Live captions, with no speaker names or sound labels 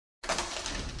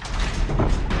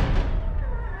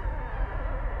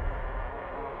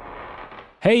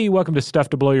Hey, welcome to Stuff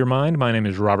to Blow Your Mind. My name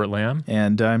is Robert Lamb.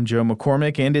 And I'm Joe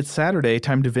McCormick, and it's Saturday,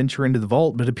 time to venture into the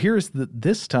vault, but it appears that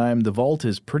this time the vault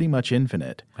is pretty much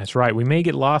infinite. That's right. We may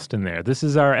get lost in there. This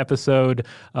is our episode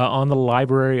on the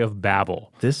Library of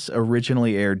Babel. This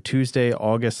originally aired Tuesday,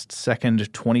 August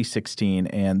 2nd, 2016,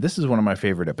 and this is one of my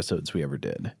favorite episodes we ever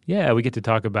did. Yeah, we get to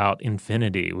talk about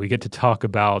infinity. We get to talk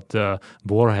about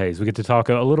Borges. We get to talk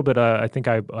a little bit, I think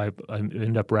I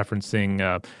end up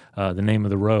referencing The Name of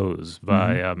the Rose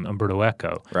by Umberto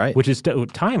Eco, right? Which is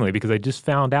timely because I just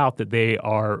found out that they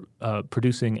are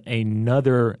producing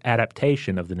another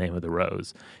adaptation of The Name of the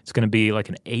Rose. It's going to be like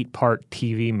an 8-part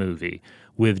TV movie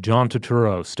with John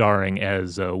Turturro starring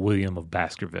as William of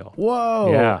Baskerville.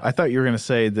 Whoa! Yeah. I thought you were going to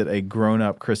say that a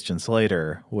grown-up Christian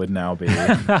Slater would now be...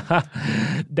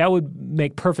 That would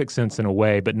make perfect sense in a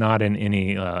way, but not in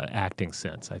any acting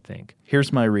sense, I think.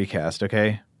 Here's my recast,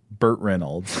 okay? Burt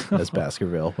Reynolds as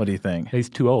Baskerville. What do you think? He's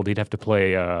too old. He'd have to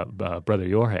play Brother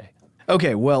Jorge.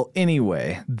 Okay, well,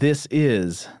 anyway, this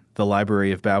is the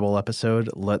Library of Babel episode.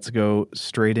 Let's go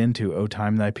straight into O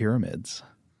Time Thy Pyramids.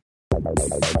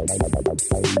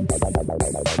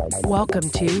 Welcome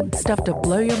to Stuff to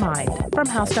Blow Your Mind from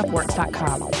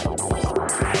HowStuffWorks.com.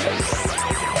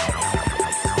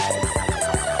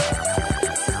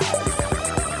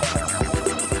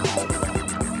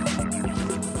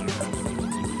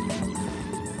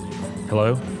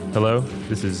 Hello.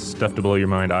 This is Stuff to Blow Your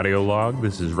Mind audio log.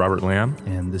 This is Robert Lamb.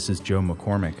 And this is Joe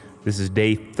McCormick. This is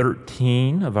day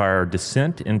 13 of our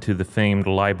descent into the famed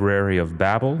Library of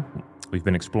Babel. We've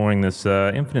been exploring this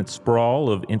infinite sprawl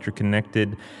of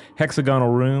interconnected hexagonal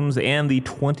rooms and the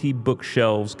 20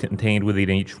 bookshelves contained within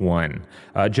each one.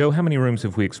 Joe, how many rooms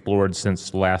have we explored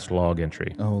since last log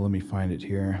entry? Oh, let me find it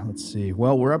here. Let's see.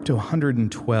 Well, we're up to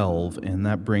 112, and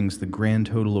that brings the grand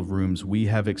total of rooms we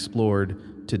have explored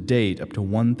to date up to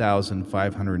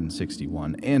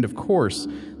 1,561. And of course,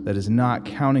 that is not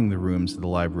counting the rooms of the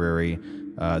library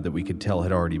that we could tell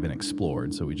had already been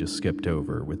explored, so we just skipped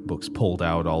over with books pulled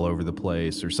out all over the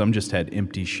place, or some just had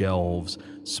empty shelves,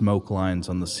 smoke lines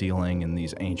on the ceiling, and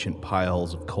these ancient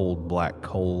piles of cold black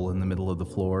coal in the middle of the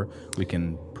floor. We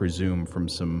can presume from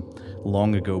some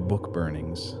long-ago book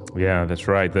burnings. Yeah, that's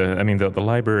right. The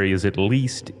library is at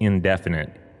least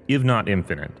indefinite, if not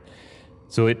infinite.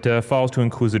 So it falls to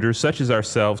inquisitors such as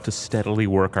ourselves to steadily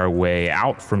work our way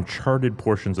out from charted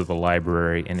portions of the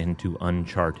library and into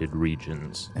uncharted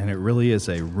regions. And it really is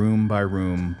a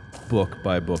room-by-room,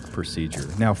 book-by-book procedure.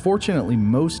 Now, fortunately,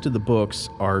 most of the books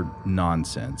are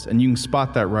nonsense. And you can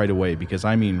spot that right away because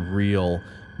I mean real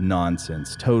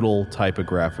nonsense, total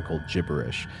typographical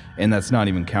gibberish. And that's not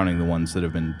even counting the ones that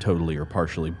have been totally or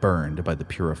partially burned by the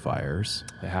purifiers.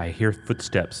 I hear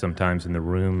footsteps sometimes in the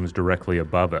rooms directly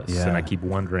above us, and I keep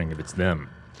wondering if it's them.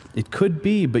 It could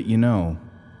be, but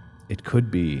it could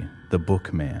be the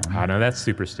Bookman. I know that's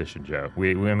superstition, Joe.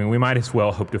 We might as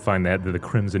well hope to find the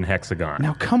Crimson Hexagon.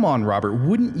 Now, come on, Robert.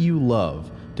 Wouldn't you love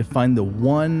to find the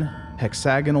one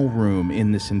hexagonal room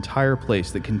in this entire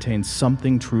place that contains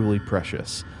something truly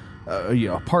precious?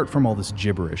 Apart from all this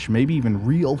gibberish, maybe even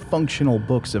real functional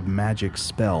books of magic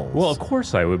spells. Well, of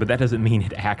course I would, but that doesn't mean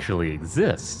it actually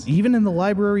exists. Even in the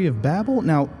Library of Babel?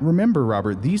 Now, remember,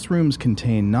 Robert, these rooms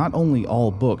contain not only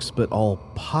all books, but all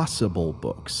possible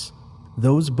books.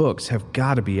 Those books have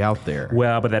got to be out there.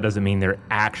 Well, but that doesn't mean they're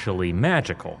actually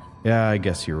magical. Yeah, I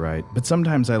guess you're right. But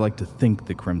sometimes I like to think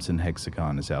the Crimson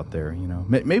Hexagon is out there,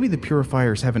 Maybe the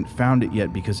purifiers haven't found it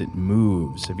yet because it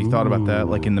moves. Have you thought about that?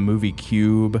 Like in the movie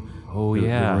Cube? Oh,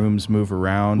 the rooms move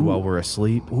around while we're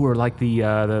asleep. Or like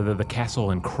the castle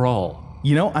in Krull.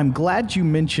 I'm glad you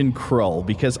mentioned Krull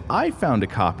because I found a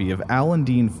copy of Alan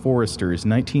Dean Forrester's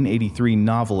 1983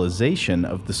 novelization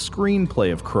of the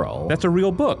screenplay of Krull. That's a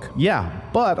real book. Yeah,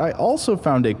 but I also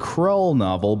found a Krull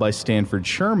novel by Stanford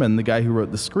Sherman, the guy who wrote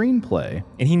the screenplay.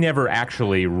 And he never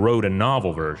actually wrote a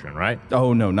novel version, right?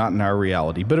 Oh, no, not in our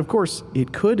reality. But of course,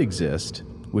 it could exist,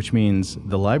 which means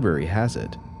the library has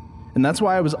it. And that's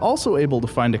why I was also able to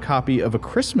find a copy of A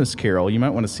Christmas Carol, you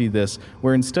might want to see this,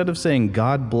 where instead of saying,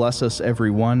 "God bless us,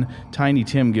 everyone," Tiny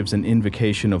Tim gives an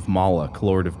invocation of Moloch,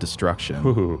 Lord of Destruction.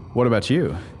 Ooh. What about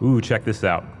you? Ooh, check this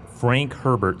out. Frank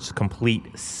Herbert's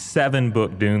complete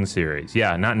 7-book Dune series.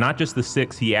 Yeah, not just the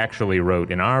 6 he actually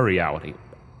wrote in our reality,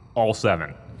 all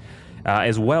 7.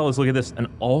 As well as, look at this, an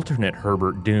alternate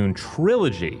Herbert Dune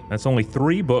trilogy. That's only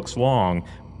 3 books long,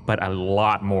 but a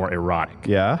lot more erotic.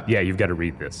 Yeah? Yeah, you've got to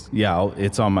read this. Yeah,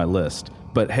 it's on my list.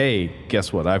 But hey,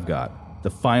 guess what I've got?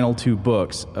 The final 2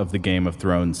 books of the Game of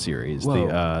Thrones series.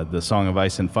 The Song of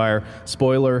Ice and Fire.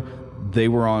 Spoiler, they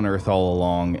were on Earth all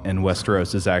along, and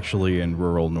Westeros is actually in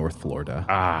rural North Florida.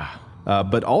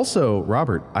 But also,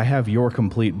 Robert, I have your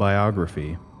complete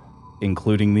biography,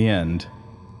 including the end.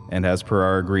 And as per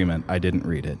our agreement, I didn't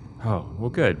read it. Oh, well,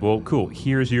 good. Well, cool.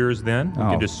 Here's yours then. We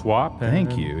can just swap.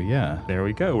 Thank you, yeah. There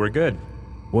we go. We're good.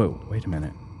 Whoa, wait a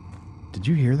minute. Did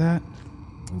you hear that?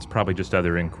 It's probably just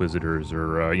other inquisitors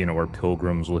or, or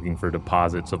pilgrims looking for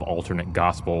deposits of alternate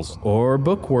gospels. Or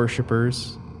book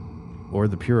worshippers. Or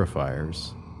the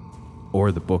purifiers.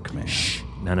 Or the bookman. Shh,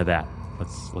 none of that.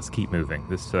 Let's keep moving.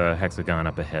 This hexagon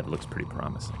up ahead looks pretty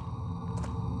promising.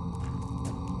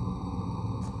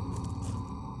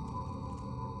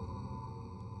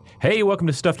 Hey, welcome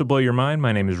to Stuff to Blow Your Mind.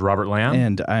 My name is Robert Lamb.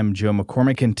 And I'm Joe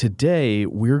McCormick, and today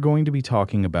we're going to be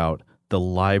talking about the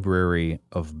Library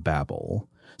of Babel.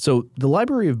 So the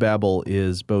Library of Babel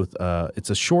is both,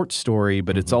 it's a short story,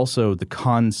 but it's also the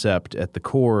concept at the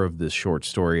core of this short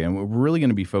story. And we're really going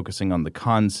to be focusing on the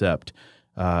concept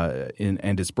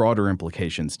and its broader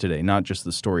implications today, not just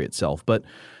the story itself. But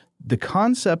the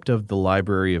concept of the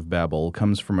Library of Babel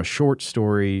comes from a short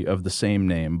story of the same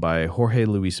name by Jorge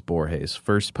Luis Borges,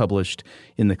 first published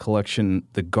in the collection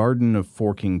The Garden of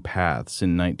Forking Paths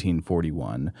in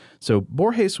 1941. So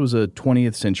Borges was a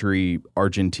 20th century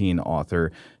Argentine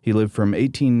author. He lived from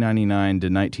 1899 to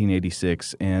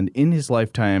 1986, and in his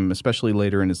lifetime, especially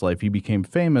later in his life, he became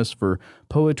famous for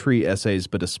poetry, essays,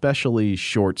 but especially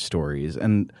short stories.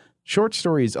 And short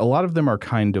stories, a lot of them are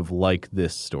kind of like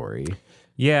this story.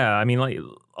 Yeah, I mean,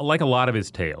 like a lot of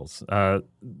his tales,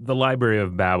 the Library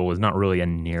of Babel was not really a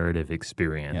narrative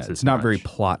experience. Yeah, it's not very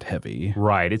plot heavy.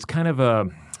 Right. It's kind of a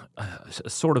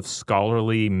sort of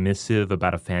scholarly missive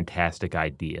about a fantastic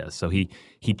idea. So he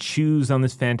chews on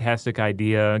this fantastic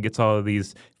idea, gets all of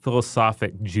these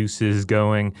philosophic juices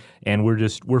going, and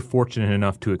we're fortunate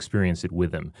enough to experience it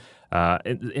with him.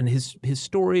 In his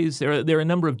stories, there are a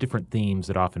number of different themes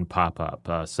that often pop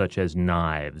up, such as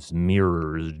knives,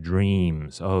 mirrors,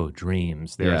 dreams. Oh,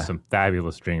 dreams. There are some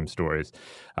fabulous dream stories.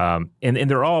 And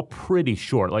they're all pretty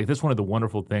short. Like, that's one of the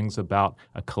wonderful things about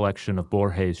a collection of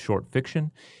Borges short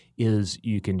fiction is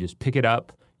you can just pick it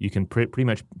up. You can pretty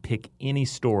much pick any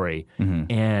story,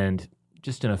 and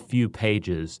just in a few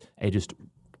pages, a just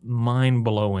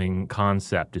mind-blowing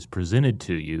concept is presented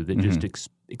to you that just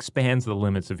expands the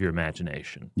limits of your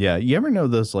imagination. Yeah, you ever know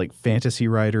those like fantasy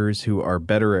writers who are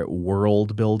better at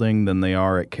world building than they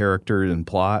are at character and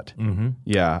plot?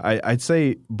 Yeah, I'd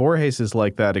say Borges is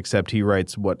like that, except he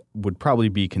writes what would probably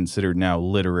be considered now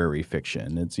literary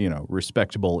fiction. It's,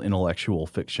 respectable intellectual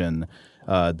fiction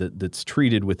that's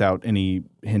treated without any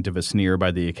hint of a sneer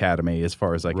by the Academy, as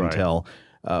far as I can tell.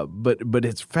 But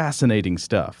it's fascinating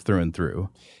stuff through and through.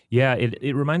 Yeah,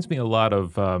 it reminds me a lot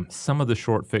of some of the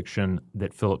short fiction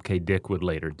that Philip K. Dick would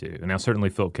later do. Now, certainly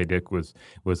Philip K. Dick was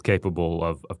capable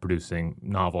of producing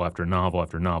novel after novel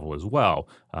after novel as well.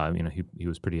 He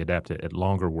was pretty adept at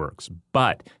longer works.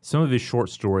 But some of his short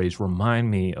stories remind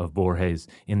me of Borges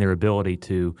in their ability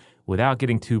to, without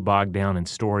getting too bogged down in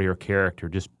story or character,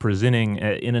 just presenting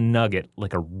in a nugget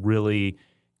like a really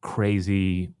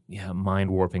crazy,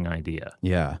 mind-warping idea.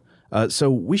 Yeah. So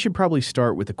we should probably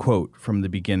start with a quote from the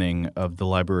beginning of The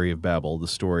Library of Babel, the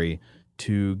story,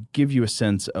 to give you a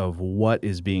sense of what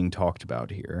is being talked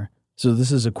about here. So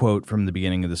this is a quote from the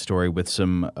beginning of the story with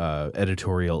some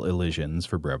editorial elisions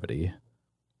for brevity.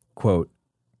 Quote,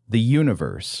 "The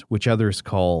universe, which others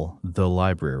call the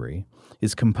library,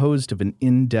 is composed of an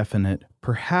indefinite,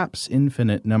 perhaps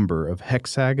infinite number of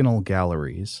hexagonal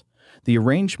galleries. The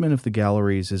arrangement of the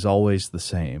galleries is always the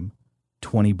same,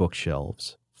 20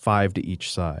 bookshelves, 5 to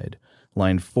each side,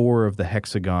 line 4 of the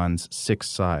hexagon's 6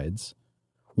 sides.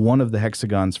 One of the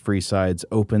hexagon's free sides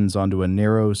opens onto a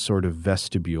narrow sort of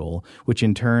vestibule, which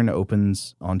in turn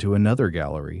opens onto another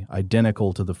gallery,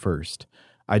 identical to the first,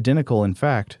 identical, in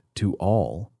fact, to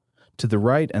all. To the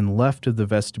right and left of the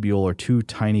vestibule are 2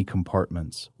 tiny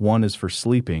compartments. One is for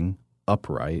sleeping,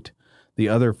 upright, the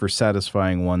other for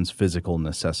satisfying one's physical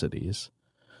necessities.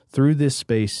 Through this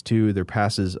space, too, there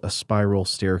passes a spiral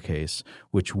staircase,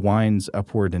 which winds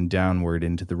upward and downward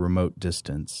into the remote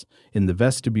distance. In the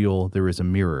vestibule, there is a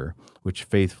mirror, which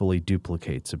faithfully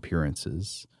duplicates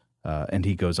appearances." And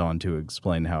he goes on to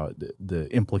explain how the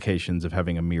implications of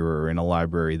having a mirror in a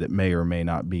library that may or may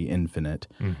not be infinite,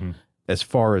 as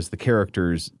far as the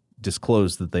characters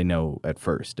disclose that they know at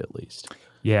first, at least.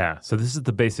 Yeah, so this is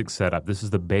the basic setup. This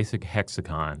is the basic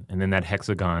hexagon, and then that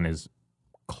hexagon is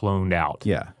cloned out.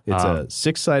 Yeah, it's a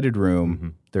 6-sided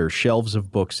room. There are shelves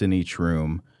of books in each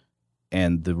room,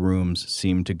 and the rooms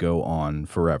seem to go on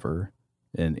forever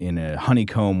in a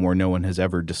honeycomb where no one has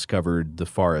ever discovered the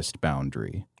forest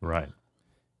boundary. Right.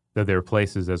 There are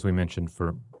places, as we mentioned,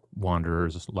 for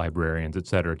wanderers, librarians, et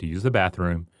cetera, to use the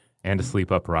bathroom, and to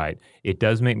sleep upright. It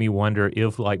does make me wonder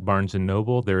if, like Barnes &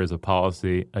 Noble, there is a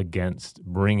policy against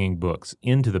bringing books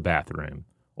into the bathroom,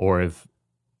 or if,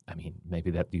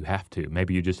 maybe that you have to.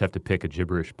 Maybe you just have to pick a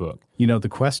gibberish book. The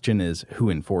question is, who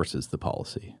enforces the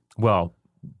policy? Well,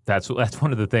 that's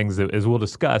one of the things that, as we'll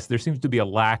discuss, there seems to be a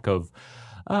lack of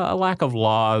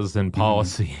laws and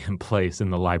policy in place in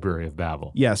the Library of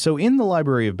Babel. Yeah, so in the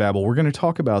Library of Babel, we're going to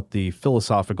talk about the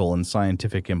philosophical and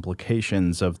scientific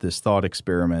implications of this thought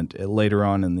experiment later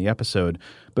on in the episode.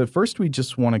 But first, we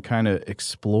just want to kind of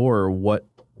explore what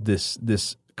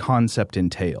this concept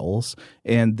entails.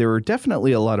 And there are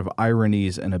definitely a lot of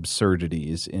ironies and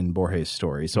absurdities in Borges'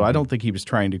 story. So I don't think he was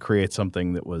trying to create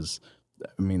something that was –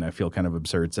 I feel kind of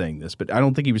absurd saying this, but I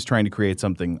don't think he was trying to create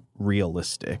something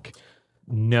realistic.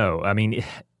 No,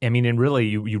 and really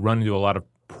you run into a lot of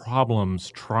problems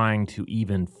trying to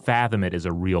even fathom it as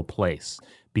a real place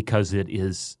because it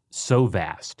is so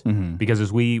vast. Because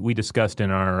as we discussed in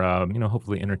our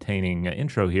hopefully entertaining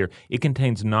intro here, it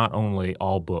contains not only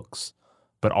all books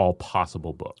but all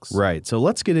possible books. Right. So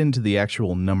let's get into the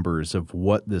actual numbers of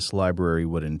what this library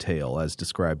would entail as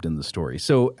described in the story.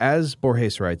 So as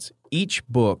Borges writes, each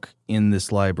book in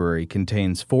this library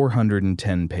contains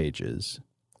 410 pages.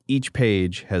 Each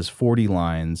page has 40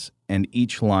 lines, and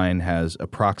each line has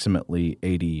approximately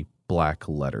 80 black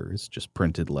letters, just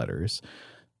printed letters.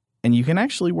 And you can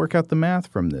actually work out the math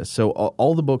from this. So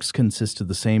all the books consist of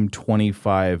the same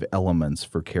 25 elements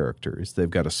for characters. They've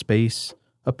got a space,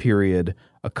 a period,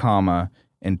 a comma,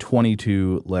 and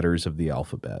 22 letters of the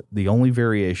alphabet. The only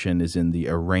variation is in the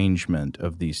arrangement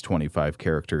of these 25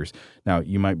 characters. Now,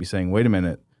 you might be saying, wait a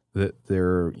minute, that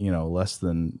they're, less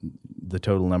than the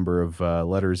total number of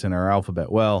letters in our alphabet.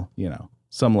 Well,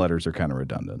 some letters are kind of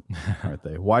redundant, aren't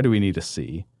they? Why do we need a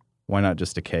C? Why not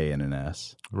just a K and an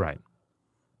S? Right.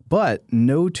 But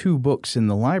no two books in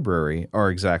the library are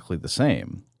exactly the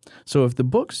same. So if the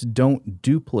books don't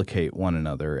duplicate one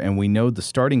another and we know the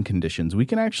starting conditions, we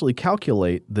can actually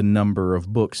calculate the number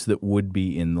of books that would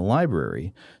be in the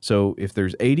library. So if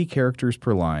there's 80 characters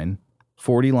per line,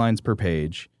 40 lines per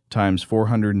page, times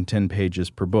 410 pages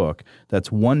per book, that's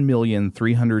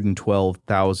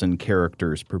 1,312,000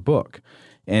 characters per book.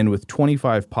 And with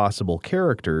 25 possible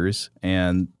characters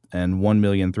and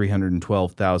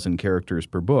 1,312,000 characters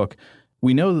per book,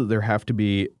 we know that there have to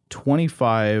be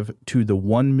 25 to the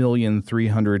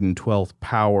 1,312th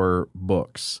power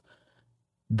books.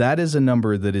 That is a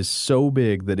number that is so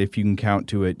big that if you can count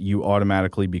to it, you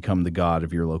automatically become the god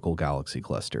of your local galaxy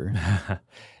cluster.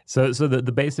 So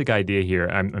the basic idea here,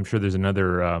 I'm sure there's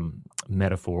another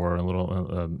metaphor, a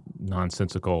little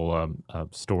nonsensical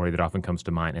story that often comes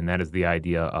to mind, and that is the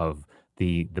idea of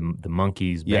the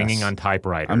monkeys banging on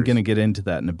typewriters. I'm going to get into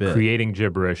that in a bit. Creating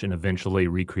gibberish and eventually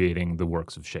recreating the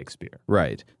works of Shakespeare.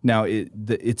 Right. Now,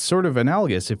 it's sort of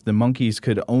analogous. If the monkeys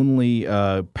could only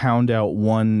pound out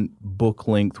one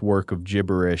book-length work of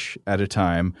gibberish at a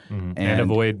time. And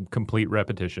avoid complete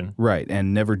repetition. Right,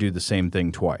 and never do the same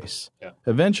thing twice. Yeah.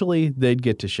 Eventually, they'd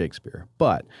get to Shakespeare.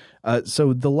 But,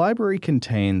 so the library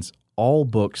contains all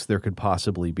books there could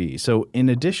possibly be. So in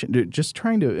addition to just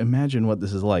trying to imagine what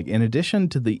this is like, in addition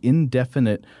to the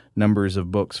indefinite numbers of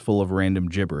books full of random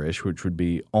gibberish, which would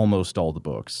be almost all the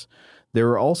books, there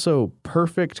are also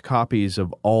perfect copies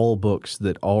of all books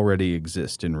that already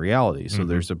exist in reality. So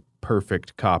there's a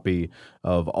perfect copy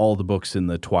of all the books in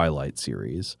the Twilight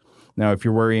series. Now, if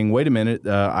you're worrying, wait a minute,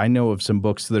 I know of some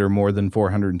books that are more than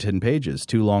 410 pages,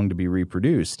 too long to be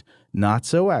reproduced. Not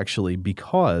so, actually,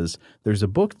 because there's a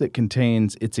book that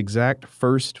contains its exact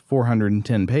first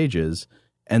 410 pages,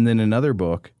 and then another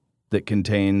book that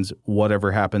contains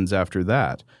whatever happens after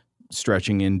that,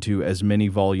 stretching into as many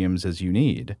volumes as you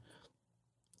need.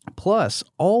 Plus,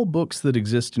 all books that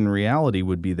exist in reality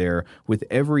would be there with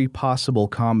every possible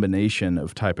combination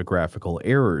of typographical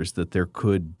errors that there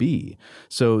could be.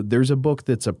 So there's a book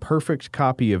that's a perfect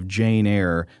copy of Jane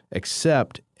Eyre,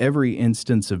 except every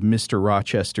instance of Mr.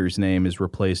 Rochester's name is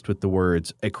replaced with the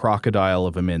words, "a crocodile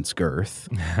of immense girth."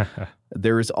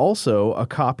 There is also a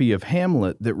copy of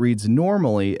Hamlet that reads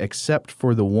normally, except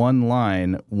for the one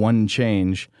line, one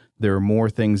change, "There are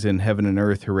more things in heaven and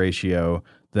earth, Horatio,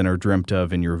 than are dreamt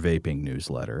of in your vaping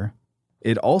newsletter."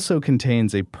 It also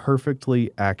contains a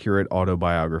perfectly accurate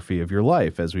autobiography of your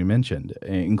life, as we mentioned,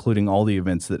 including all the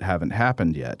events that haven't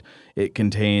happened yet. It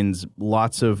contains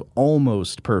lots of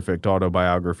almost perfect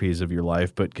autobiographies of your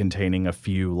life, but containing a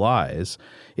few lies.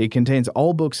 It contains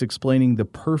all books explaining the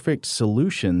perfect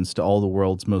solutions to all the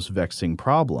world's most vexing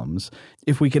problems.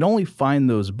 If we could only find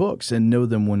those books and know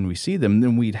them when we see them,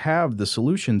 then we'd have the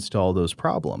solutions to all those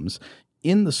problems.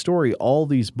 In the story, all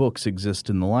these books exist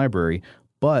in the library,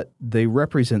 but they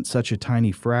represent such a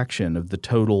tiny fraction of the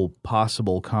total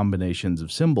possible combinations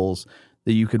of symbols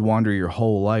that you could wander your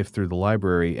whole life through the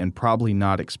library and probably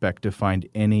not expect to find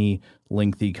any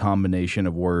lengthy combination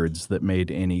of words that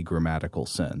made any grammatical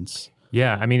sense.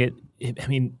 Yeah, I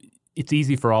mean, it's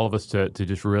easy for all of us to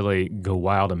just really go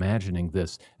wild imagining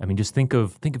this. I mean, just think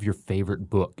of your favorite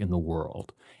book in the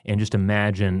world, and just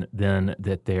imagine then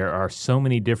that there are so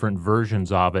many different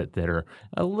versions of it that are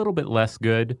a little bit less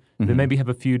good, that maybe have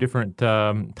a few different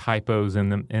typos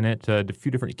in it, a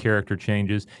few different character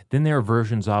changes. Then there are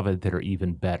versions of it that are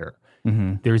even better.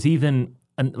 There's even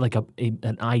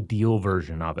an ideal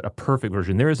version of it, a perfect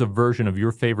version. There is a version of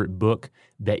your favorite book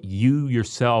that you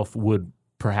yourself would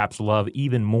perhaps love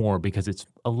even more because it's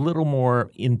a little more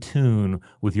in tune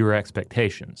with your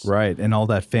expectations. Right. And all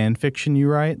that fan fiction you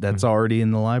write, that's already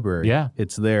in the library. Yeah.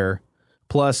 It's there.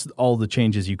 Plus all the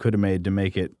changes you could have made to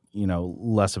make it,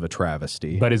 less of a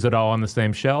travesty. But is it all on the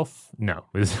same shelf? No.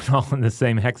 Is it all in the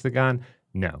same hexagon?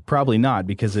 No. Probably not,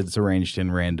 because it's arranged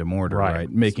in random order, right?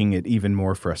 Making it even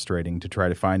more frustrating to try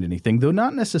to find anything, though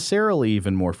not necessarily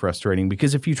even more frustrating,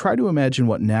 because if you try to imagine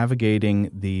what navigating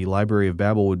the Library of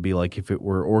Babel would be like if it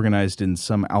were organized in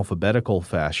some alphabetical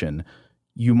fashion,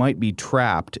 you might be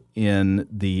trapped in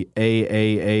the A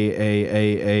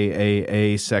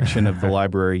section of the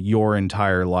library your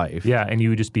entire life. Yeah, and you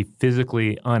would just be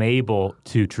physically unable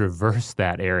to traverse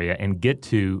that area and get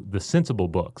to the sensible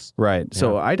books. Right. Yeah.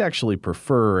 So I'd actually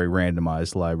prefer a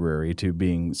randomized library to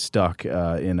being stuck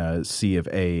in a sea of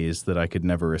A's that I could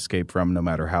never escape from no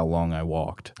matter how long I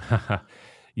walked.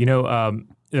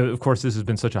 Of course, this has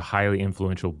been such a highly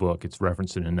influential book. It's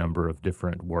referenced in a number of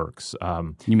different works.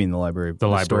 You mean the Library of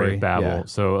Library of Babel. Yeah.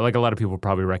 So, like a lot of people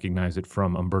probably recognize it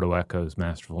from Umberto Eco's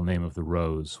masterful Name of the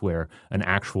Rose, where an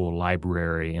actual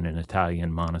library in an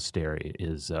Italian monastery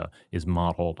is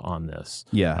modeled on this.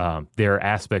 Yeah. There are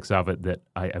aspects of it that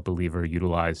I believe are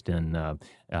utilized in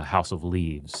House of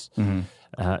Leaves.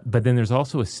 But then there's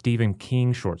also a Stephen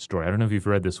King short story. I don't know if you've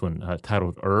read this one,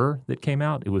 titled that came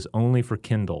out. It was only for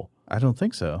Kindle. I don't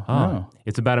think so. No.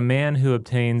 It's about a man who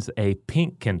obtains a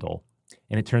pink Kindle,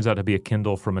 and it turns out to be a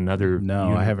Kindle from another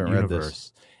I haven't universe. read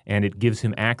this. And it gives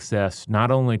him access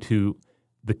not only to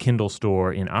the Kindle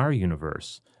store in our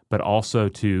universe, but also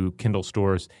to Kindle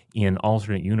stores in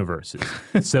alternate universes.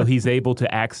 So he's able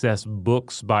to access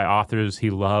books by authors he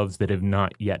loves that have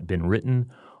not yet been written,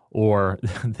 or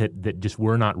that just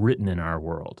were not written in our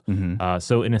world.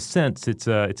 So in a sense, it's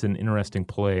an interesting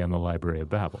play on the Library of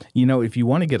Babel. If you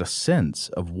want to get a sense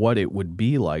of what it would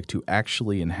be like to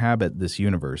actually inhabit this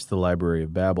universe, the Library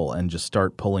of Babel, and just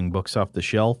start pulling books off the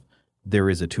shelf,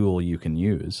 there is a tool you can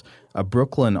use. A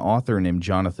Brooklyn author named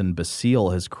Jonathan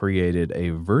Basile has created a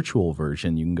virtual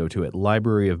version you can go to at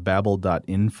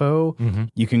libraryofbabel.info.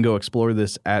 You can go explore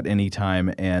this at any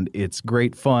time, and it's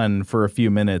great fun for a few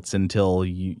minutes until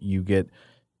you get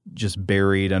just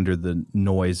buried under the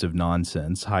noise of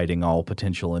nonsense, hiding all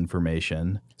potential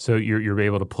information. So you're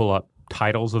able to pull up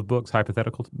titles of books,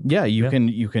 hypothetical? Yeah,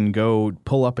 you can go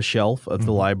pull up a shelf of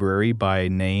the library by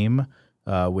name,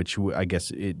 which I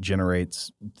guess it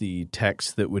generates the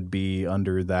text that would be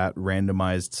under that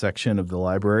randomized section of the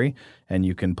library, and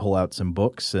you can pull out some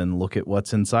books and look at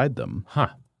what's inside them.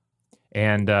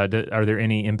 And are there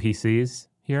any NPCs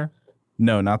here?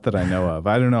 No, not that I know of.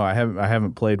 I don't know. I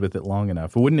haven't played with it long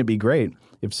enough. Wouldn't it be great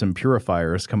if some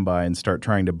purifiers come by and start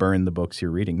trying to burn the books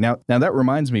you're reading? Now that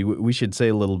reminds me, we should say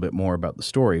a little bit more about the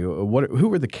story.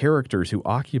 Who are the characters who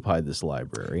occupy this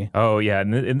library? Oh yeah,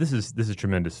 and this is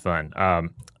tremendous fun.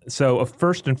 So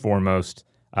first and foremost,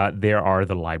 there are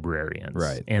the librarians,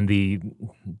 right? And the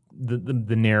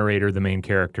narrator, the main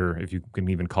character, if you can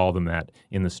even call them that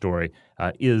in the story,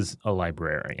 is a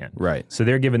librarian. Right. So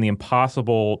they're given the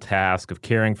impossible task of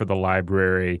caring for the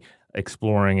library,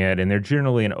 exploring it, and they're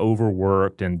generally an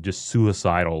overworked and just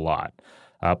suicidal lot.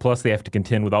 Plus, they have to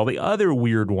contend with all the other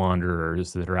weird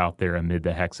wanderers that are out there amid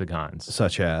the hexagons.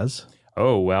 Such as?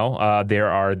 Oh, well,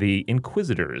 there are the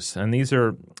Inquisitors, and these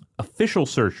are official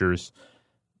searchers,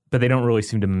 but they don't really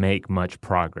seem to make much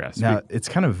progress. Now, it's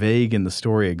kind of vague in the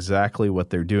story exactly what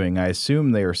they're doing. I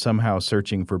assume they are somehow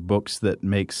searching for books that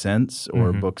make sense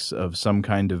or books of some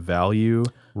kind of value,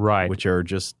 right? Which are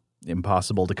just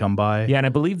impossible to come by. Yeah, and I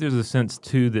believe there's a sense,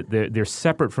 too, that they're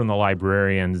separate from the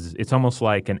librarians. It's almost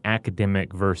like an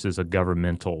academic versus a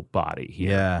governmental body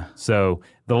here. Yeah. So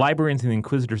the librarians and the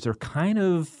Inquisitors are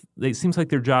it seems like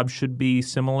their jobs should be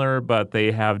similar, but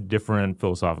they have different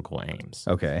philosophical aims.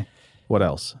 Okay. What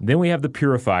else? Then we have the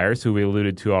Purifiers, who we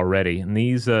alluded to already. And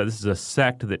this is a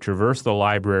sect that traverse the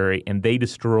library, and they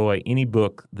destroy any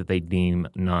book that they deem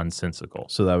nonsensical.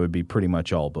 So that would be pretty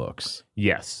much all books.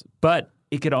 Yes. But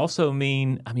It could also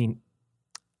mean,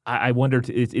 I wonder,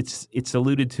 it's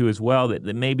alluded to as well that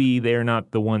maybe they're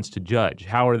not the ones to judge.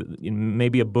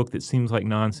 Maybe a book that seems like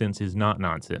nonsense is not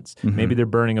nonsense. Mm-hmm. Maybe they're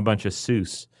burning a bunch of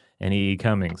Seuss and E. E.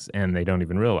 Cummings, and they don't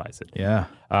even realize it. Yeah.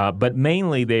 But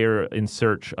mainly they're in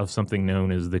search of something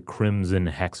known as the Crimson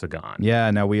Hexagon.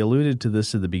 Yeah, now we alluded to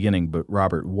this at the beginning, but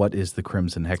Robert, what is the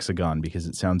Crimson Hexagon? Because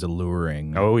it sounds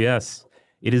alluring. Oh, yes.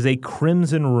 It is a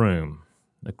crimson room,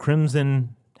 a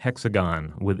crimson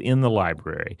hexagon within the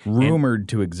library. Rumored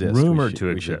to exist. Rumored to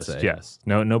exist, yes.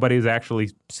 Nobody's actually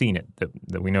seen it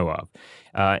that we know of.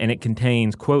 And it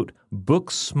contains, quote,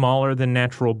 books smaller than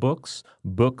natural books,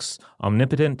 books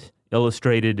omnipotent,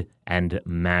 illustrated, and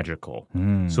magical.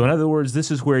 So in other words,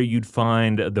 this is where you'd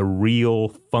find the real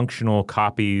functional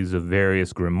copies of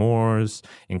various grimoires,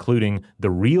 including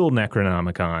the real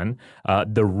Necronomicon,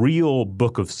 the real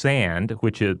Book of Sand,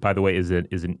 which, by the way, is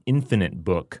an infinite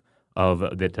book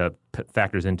that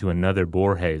factors into another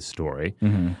Borges story.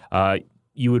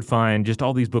 You would find just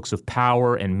all these books of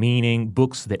power and meaning,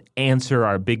 books that answer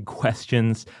our big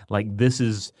questions. Like this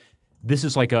is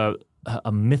like a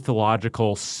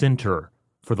mythological center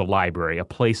for the library, a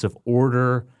place of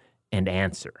order and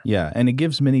answer. Yeah, and it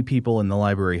gives many people in the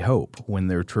library hope when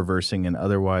they're traversing an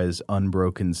otherwise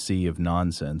unbroken sea of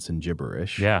nonsense and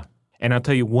gibberish. Yeah, and I'll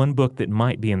tell you one book that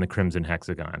might be in the Crimson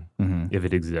Hexagon, if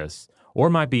it exists, or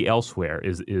might be elsewhere,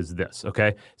 is this,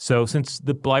 okay? So since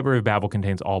the Library of Babel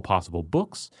contains all possible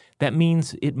books, that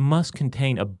means it must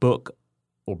contain a book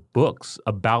or books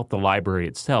about the library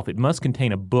itself. It must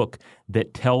contain a book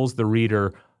that tells the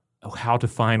reader how to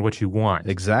find what you want.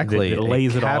 Exactly. That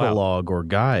lays it all out. A catalog or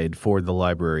guide for the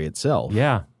library itself.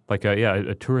 Yeah, like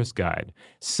a tourist guide.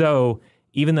 So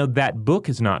even though that book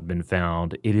has not been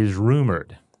found, it is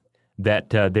rumored that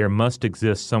there must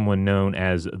exist someone known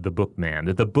as the Bookman,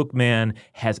 that the Bookman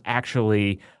has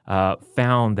actually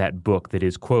found that book that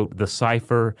is, quote, the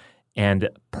cipher and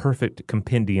perfect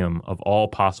compendium of all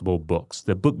possible books.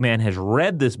 The Bookman has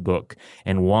read this book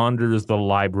and wanders the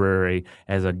library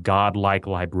as a godlike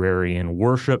librarian,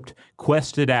 worshipped,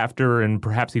 quested after, and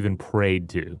perhaps even prayed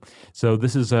to. So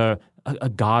this is a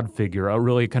God figure, a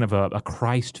really kind of a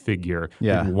Christ figure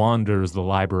that wanders the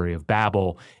Library of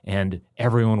Babel, and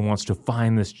everyone wants to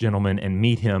find this gentleman and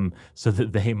meet him so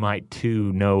that they might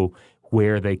too know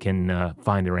where they can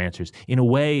find their answers. In a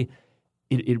way,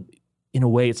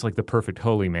 it's like the perfect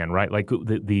holy man, right? Like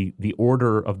the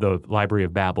order of the Library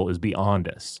of Babel is beyond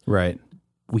us. Right.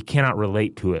 We cannot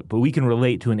relate to it, but we can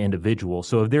relate to an individual.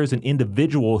 So if there's an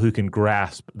individual who can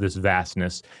grasp this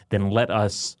vastness, then let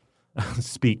us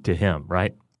speak to him,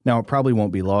 right? Now, it probably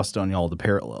won't be lost on y'all the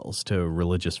parallels to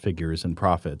religious figures and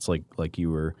prophets, like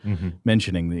you were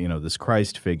mentioning, this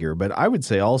Christ figure. But I would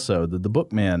say also that the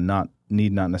Bookman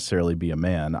need not necessarily be a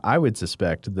man. I would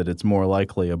suspect that it's more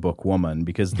likely a bookwoman,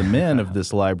 because the men of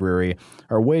this library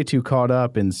are way too caught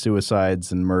up in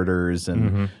suicides and murders.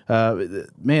 And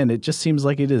man, it just seems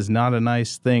like it is not a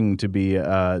nice thing to be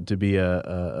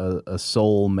a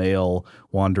sole male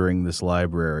wandering this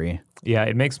library. Yeah,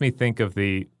 it makes me think of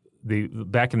the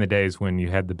back in the days when you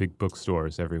had the big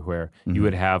bookstores everywhere, you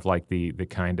would have like the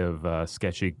kind of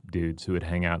sketchy dudes who would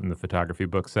hang out in the photography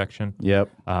book section. Yep.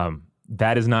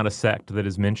 That is not a sect that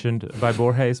is mentioned by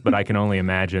Borges, but I can only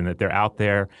imagine that they're out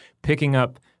there picking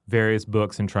up various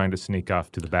books and trying to sneak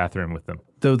off to the bathroom with them.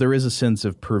 Though there is a sense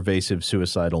of pervasive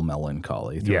suicidal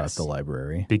melancholy throughout the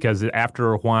library. Because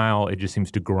after a while, it just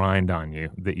seems to grind on you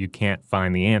that you can't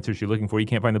find the answers you're looking for, you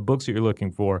can't find the books that you're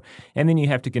looking for, and then you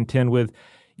have to contend with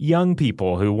young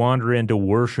people who wander in to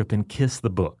worship and kiss the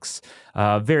books,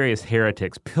 various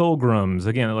heretics, pilgrims,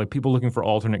 again, like people looking for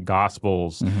alternate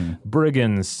gospels,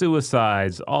 brigands,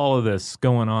 suicides, all of this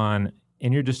going on,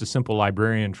 and you're just a simple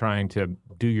librarian trying to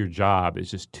do your job.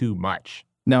 It's just too much.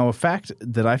 Now, a fact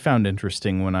that I found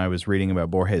interesting when I was reading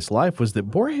about Borges' life was that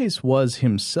Borges was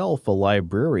himself a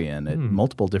librarian at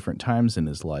multiple different times in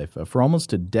his life. For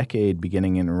almost a decade,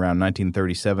 beginning in around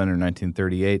 1937 or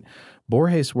 1938,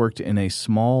 Borges worked in a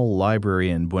small library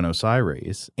in Buenos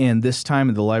Aires, and this time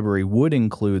in the library would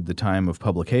include the time of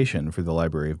publication for the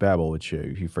Library of Babel, which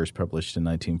he first published in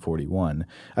 1941.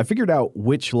 I figured out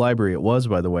which library it was,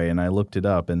 by the way, and I looked it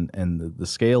up, and the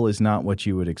scale is not what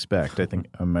you would expect. I think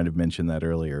I might have mentioned that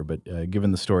earlier, but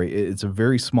given the story, it's a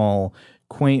very small,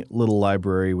 quaint little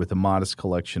library with a modest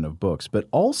collection of books. But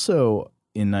also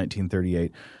in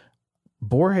 1938,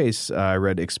 Borges, I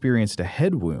read, experienced a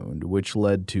head wound, which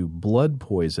led to blood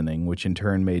poisoning, which in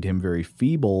turn made him very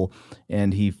feeble,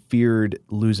 and he feared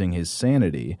losing his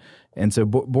sanity. And so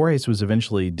Borges was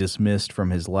eventually dismissed from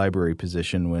his library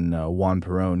position when Juan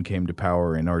Perón came to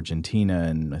power in Argentina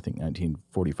in, I think,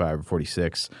 1945 or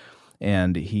 46.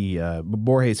 And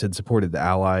Borges had supported the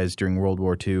Allies during World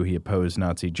War II. He opposed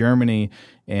Nazi Germany,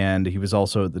 and he was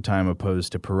also at the time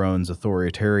opposed to Perón's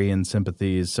authoritarian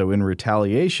sympathies. So in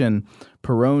retaliation,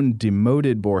 Perón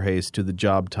demoted Borges to the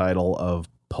job title of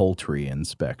poultry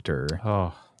inspector.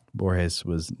 Oh. Borges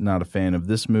was not a fan of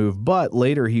this move, but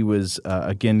later he was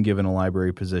again given a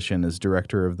library position as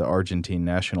director of the Argentine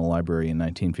National Library in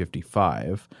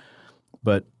 1955.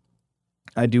 But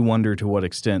I do wonder to what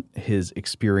extent his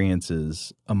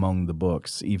experiences among the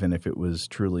books, even if it was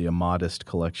truly a modest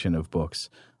collection of books,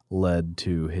 led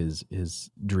to his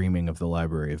dreaming of the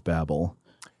Library of Babel.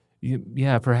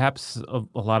 Yeah, perhaps a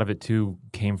lot of it too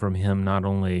came from him not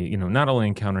only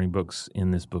encountering books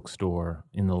in this bookstore,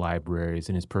 in the libraries,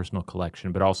 in his personal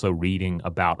collection, but also reading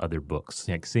about other books,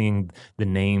 like seeing the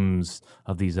names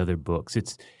of these other books.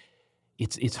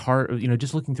 It's hard,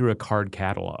 just looking through a card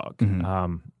catalog.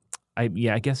 Mm-hmm. I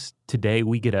guess today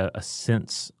we get a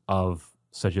sense of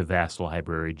such a vast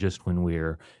library just when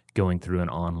we're going through an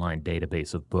online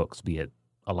database of books, be it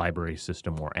a library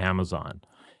system or Amazon.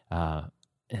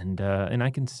 And I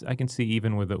can see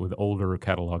even with older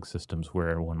catalog systems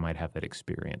where one might have that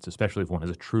experience, especially if one is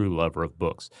a true lover of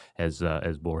books, as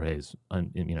Borges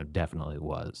definitely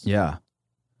was. Yeah.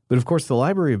 But of course, the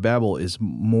Library of Babel is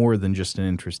more than just an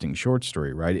interesting short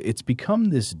story, right? It's become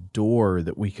this door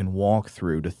that we can walk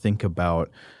through to think about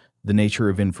the nature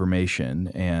of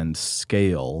information and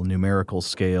scale, numerical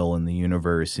scale in the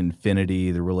universe,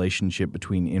 infinity, the relationship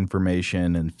between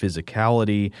information and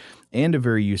physicality, and a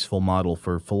very useful model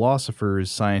for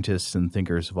philosophers, scientists, and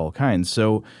thinkers of all kinds.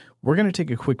 So we're going to take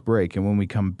a quick break, and when we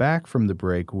come back from the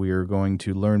break, we are going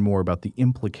to learn more about the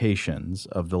implications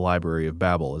of the Library of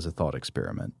Babel as a thought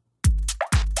experiment.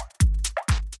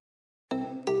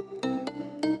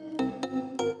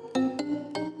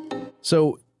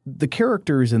 So the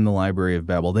characters in the Library of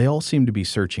Babel, they all seem to be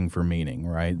searching for meaning,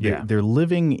 right? Yeah. They're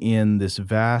living in this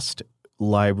vast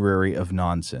library of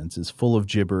nonsense. It's full of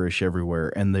gibberish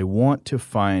everywhere, and they want to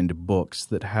find books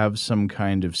that have some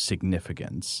kind of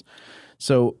significance.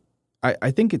 So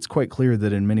I think it's quite clear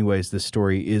that in many ways this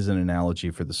story is an analogy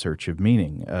for the search of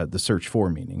meaning, the search for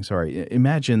meaning.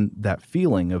 Imagine that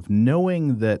feeling of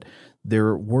knowing that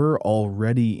there were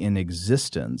already in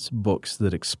existence books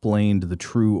that explained the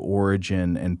true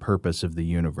origin and purpose of the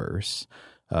universe,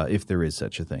 if there is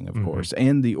such a thing, of course,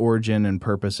 and the origin and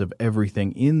purpose of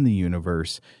everything in the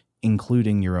universe,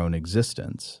 including your own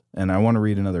existence. And I want to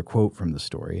read another quote from the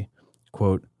story.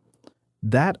 Quote,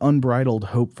 "That unbridled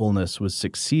hopefulness was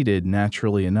succeeded,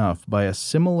 naturally enough, by a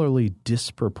similarly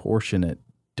disproportionate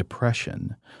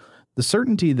depression. The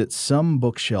certainty that some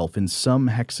bookshelf in some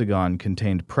hexagon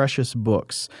contained precious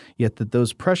books, yet that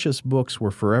those precious books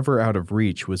were forever out of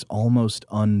reach, was almost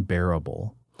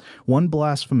unbearable. One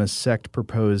blasphemous sect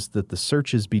proposed that the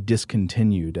searches be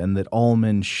discontinued and that all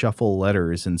men shuffle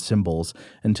letters and symbols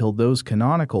until those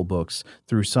canonical books,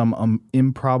 through some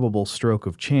improbable stroke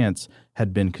of chance,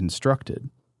 had been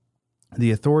constructed. The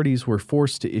authorities were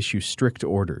forced to issue strict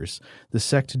orders. The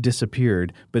sect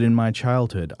disappeared, but in my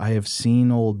childhood I have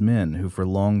seen old men who for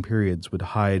long periods would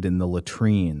hide in the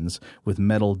latrines with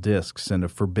metal discs and a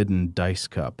forbidden dice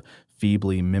cup,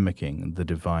 feebly mimicking the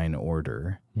divine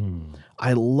order."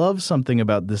 I love something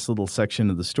about this little section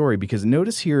of the story because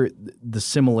notice here the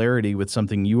similarity with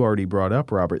something you already brought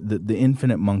up, Robert, the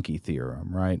infinite monkey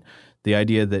theorem, right? The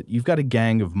idea that you've got a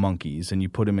gang of monkeys and you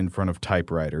put them in front of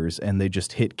typewriters and they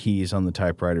just hit keys on the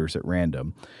typewriters at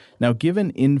random. Now, given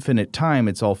infinite time,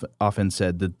 it's often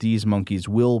said that these monkeys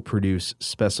will produce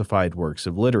specified works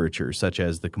of literature, such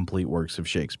as the complete works of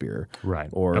Shakespeare. Right.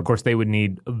 Or, of course, they would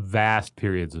need vast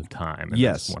periods of time. And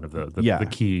yes. That's one of the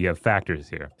key factors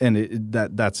here. And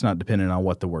that's not dependent on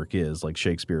what the work is, like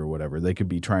Shakespeare or whatever. They could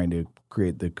be trying to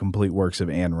create the complete works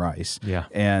of Anne Rice. Yeah.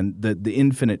 And the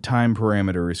infinite time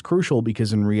parameter is crucial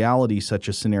because in reality, such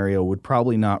a scenario would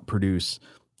probably not produce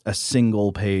a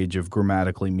single page of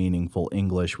grammatically meaningful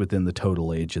English within the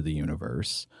total age of the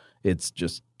universe. It's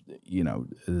just,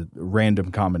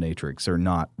 random combinatorics are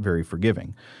not very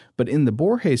forgiving. But in the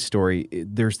Borges story,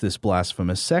 there's this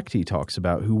blasphemous sect he talks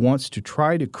about who wants to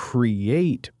try to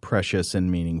create precious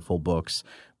and meaningful books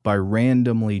by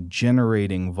randomly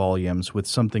generating volumes with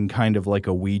something kind of like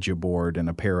a Ouija board and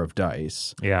a pair of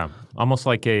dice. Yeah, almost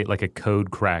like a code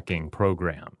cracking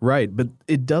program. Right, but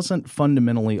it doesn't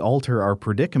fundamentally alter our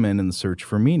predicament in the search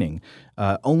for meaning.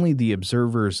 Only the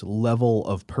observer's level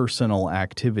of personal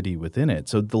activity within it.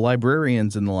 So the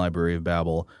librarians in the Library of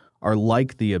Babel are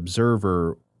like the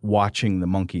observer watching the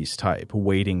monkeys type,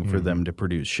 waiting for them to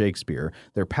produce Shakespeare.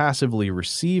 They're passively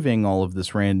receiving all of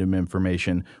this random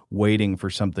information, waiting for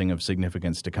something of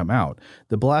significance to come out.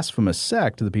 The blasphemous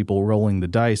sect, the people rolling the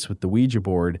dice with the Ouija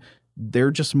board,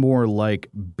 they're just more like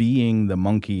being the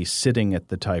monkey sitting at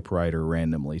the typewriter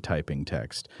randomly typing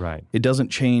text. Right. It doesn't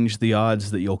change the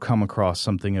odds that you'll come across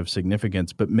something of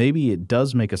significance, but maybe it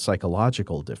does make a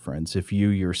psychological difference if you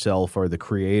yourself are the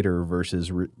creator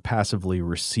versus passively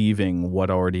receiving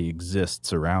what already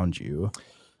exists around you.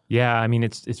 Yeah, I mean,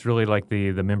 it's really like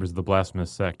the members of the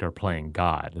blasphemous sect are playing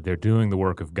God. They're doing the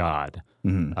work of God,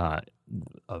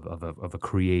 of a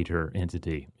creator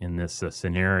entity in this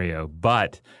scenario,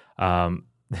 but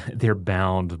they're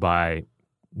bound by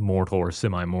mortal or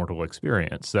semi-mortal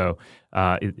experience. So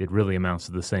it really amounts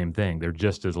to the same thing. They're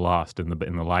just as lost in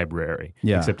the library,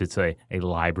 except it's a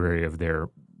library of their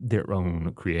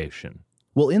own creation.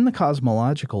 Well, in the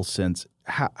cosmological sense,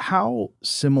 how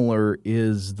similar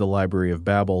is the Library of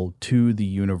Babel to the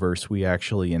universe we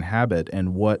actually inhabit,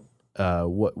 and what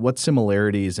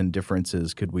similarities and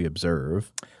differences could we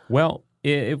observe? Well,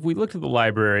 if we look at the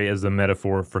library as a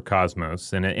metaphor for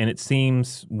cosmos, and it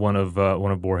seems one of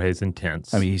Borges'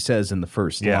 intents. I mean, he says in the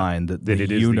first line that it is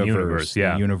the universe.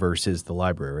 Yeah. The universe is the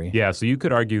library. Yeah, so you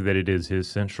could argue that it is his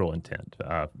central intent,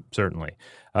 certainly.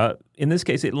 In this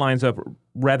case, it lines up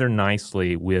rather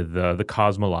nicely with the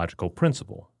cosmological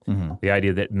principle. The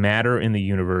idea that matter in the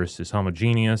universe is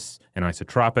homogeneous and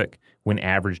isotropic when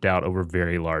averaged out over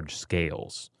very large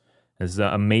scales. This is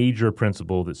a major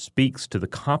principle that speaks to the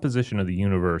composition of the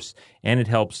universe, and it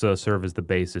helps serve as the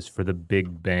basis for the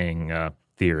Big Bang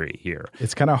theory here.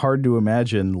 It's kind of hard to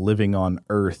imagine living on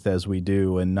Earth as we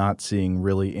do and not seeing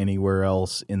really anywhere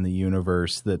else in the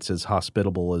universe that's as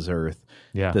hospitable as Earth,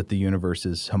 that the universe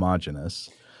is homogeneous.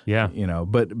 Yeah.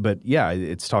 But yeah,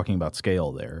 it's talking about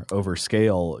scale there. Over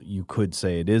scale, you could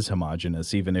say it is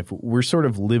homogeneous, even if we're sort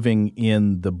of living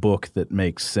in the book that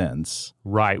makes sense.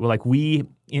 Right. Well,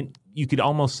 you could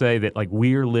almost say that like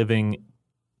we're living.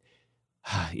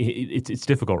 It's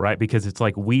difficult, right? Because it's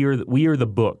like we are the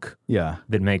book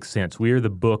that makes sense. We are the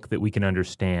book that we can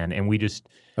understand, and we just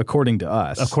according to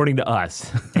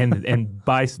us, and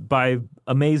by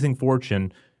amazing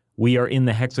fortune, we are in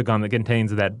the hexagon that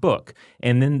contains that book.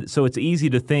 And then, so it's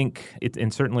easy to think,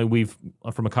 and certainly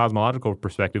from a cosmological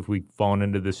perspective, we've fallen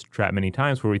into this trap many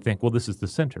times where we think, well, this is the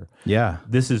center. Yeah.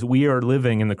 We are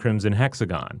living in the crimson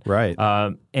hexagon. Right.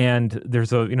 And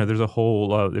there's a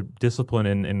whole discipline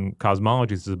in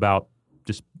cosmology is about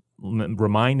just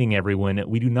reminding everyone that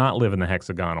we do not live in the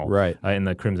hexagonal, in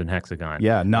the crimson hexagon.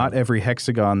 Yeah, not every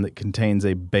hexagon that contains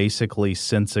a basically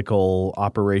sensical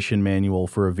operation manual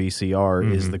for a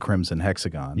VCR is the crimson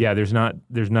hexagon. Yeah,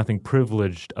 there's nothing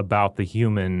privileged about the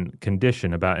human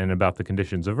condition about the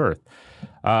conditions of Earth.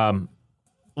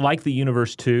 Like the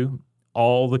universe too,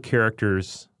 all the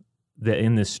characters that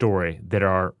in this story that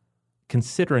are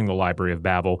considering the Library of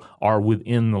Babel are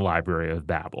within the Library of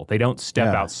Babel. They don't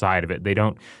step outside of it. They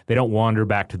don't wander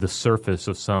back to the surface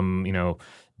of some,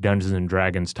 Dungeons and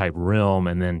Dragons type realm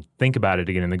and then think about it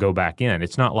again and then go back in.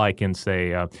 It's not like in, say,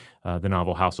 the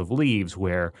novel House of Leaves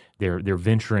where they're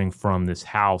venturing from this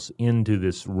house into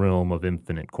this realm of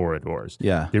infinite corridors.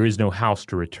 Yeah. There is no house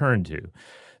to return to.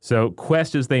 So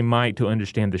quest as they might to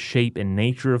understand the shape and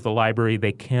nature of the library,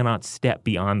 they cannot step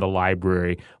beyond the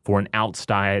library for an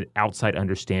outside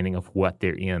understanding of what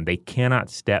they're in. They cannot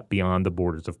step beyond the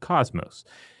borders of cosmos.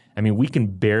 I mean, we can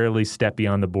barely step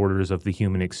beyond the borders of the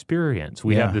human experience.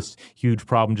 We have this huge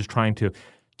problem just trying to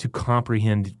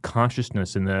comprehend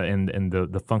consciousness and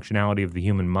the functionality of the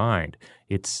human mind.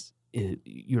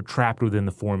 You're trapped within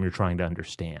the form you're trying to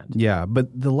understand. Yeah, but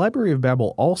the Library of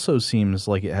Babel also seems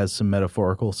like it has some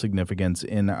metaphorical significance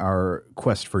in our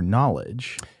quest for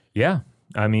knowledge. Yeah.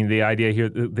 I mean, the idea here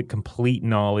that complete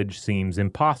knowledge seems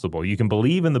impossible. You can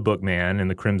believe in the bookman and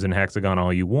the crimson hexagon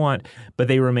all you want, but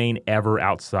they remain ever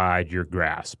outside your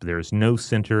grasp. There's no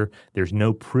center, there's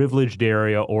no privileged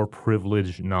area or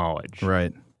privileged knowledge.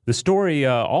 Right. The story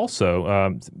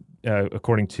also,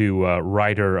 according to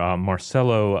writer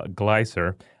Marcelo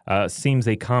Gleiser, seems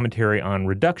a commentary on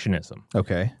reductionism.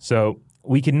 Okay. So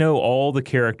we can know all the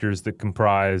characters that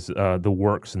comprise the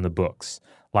works in the books,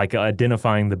 like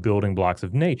identifying the building blocks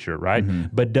of nature, right?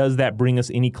 Mm-hmm. But does that bring us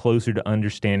any closer to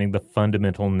understanding the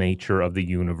fundamental nature of the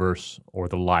universe or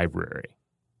the library?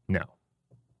 No.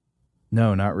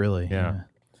 No, not really. Yeah.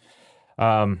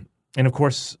 And of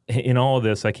course, in all of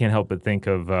this, I can't help but think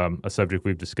of a subject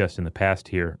we've discussed in the past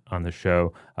here on the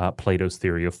show, Plato's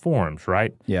theory of forms,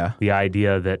 right? Yeah. The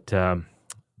idea that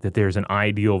there's an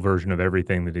ideal version of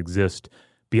everything that exists,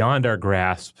 beyond our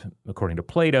grasp, according to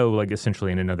Plato, like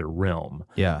essentially in another realm.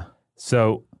 Yeah.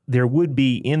 So there would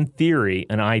be, in theory,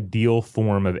 an ideal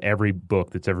form of every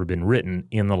book that's ever been written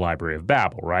in the Library of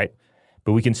Babel, right?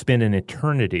 But we can spend an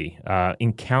eternity,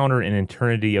 encounter an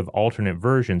eternity of alternate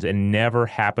versions and never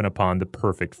happen upon the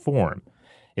perfect form.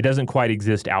 It doesn't quite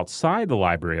exist outside the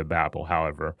Library of Babel,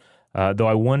 however, though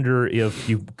I wonder if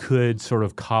you could sort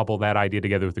of cobble that idea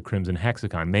together with the Crimson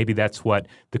Hexagon. Maybe that's what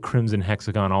the Crimson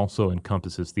Hexagon also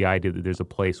encompasses, the idea that there's a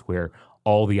place where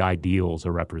all the ideals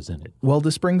are represented. Well,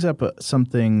 this brings up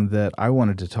something that I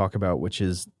wanted to talk about, which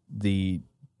is the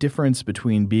difference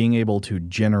between being able to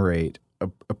generate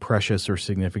a precious or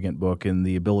significant book and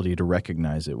the ability to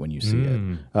recognize it when you see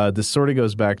it. This sort of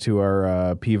goes back to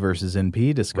our P versus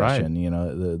NP discussion,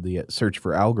 right. The search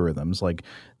for algorithms. Like,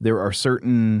 there are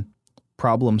certain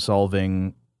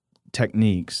problem-solving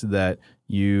techniques that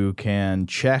you can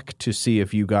check to see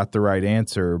if you got the right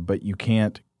answer, but you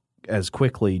can't as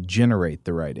quickly generate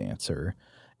the right answer.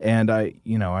 And I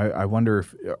wonder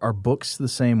if are books the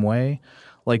same way?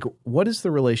 Like, what is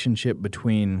the relationship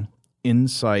between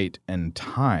insight and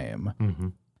time? Mm-hmm.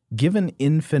 Given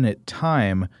infinite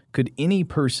time, could any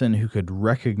person who could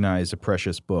recognize a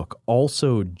precious book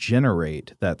also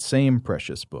generate that same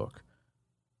precious book?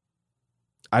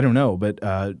 I don't know, but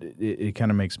it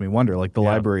kind of makes me wonder. Like, the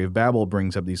Library of Babel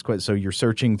brings up these questions. So you're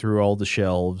searching through all the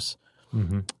shelves,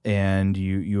 and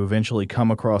you eventually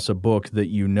come across a book that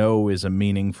you know is a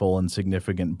meaningful and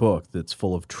significant book that's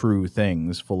full of true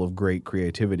things, full of great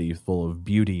creativity, full of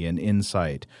beauty and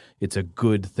insight. It's a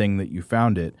good thing that you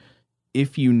found it.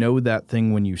 If you know that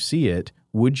thing when you see it,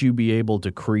 would you be able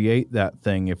to create that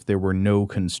thing if there were no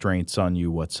constraints on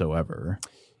you whatsoever?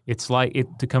 It's like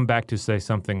to come back to say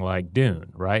something like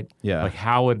Dune, right? Yeah. Like,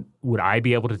 how would I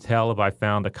be able to tell if I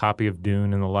found a copy of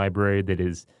Dune in the library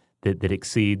that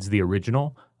exceeds the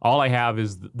original? All I have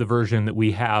is the version that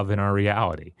we have in our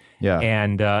reality. Yeah.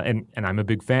 And I'm a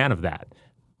big fan of that.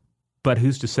 But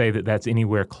who's to say that that's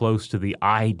anywhere close to the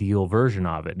ideal version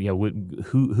of it?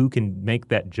 Who can make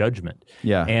that judgment?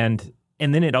 Yeah.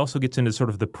 And then it also gets into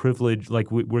sort of the privilege, like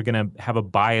we're going to have a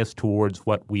bias towards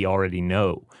what we already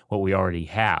know, what we already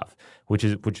have, which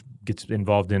gets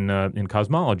involved in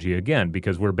cosmology again,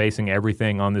 because we're basing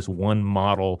everything on this one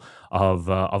model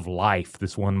of life,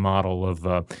 this one model of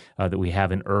that we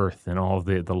have in Earth and all of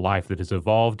the life that has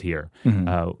evolved here.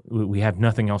 Mm-hmm. We have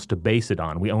nothing else to base it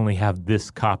on. We only have this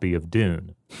copy of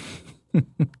Dune.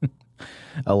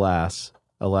 Alas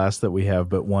that we have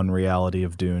but one reality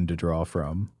of Dune to draw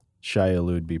from. Shia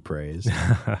Lud be praised.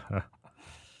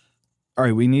 All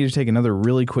right, we need to take another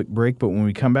really quick break, but when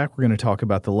we come back, we're going to talk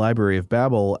about the Library of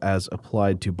Babel as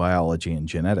applied to biology and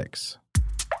genetics.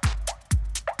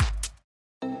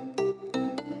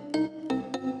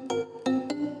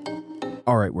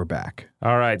 All right, we're back.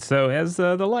 All right, so as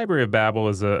the Library of Babel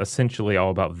is essentially all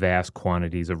about vast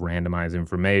quantities of randomized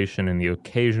information and the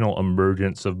occasional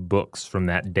emergence of books from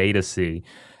that data sea,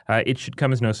 it should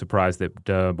come as no surprise that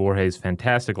Borges'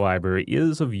 fantastic library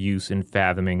is of use in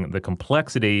fathoming the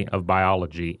complexity of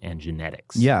biology and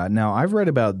genetics. Yeah, now I've read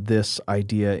about this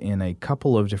idea in a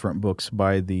couple of different books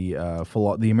by the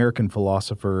American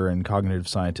philosopher and cognitive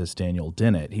scientist Daniel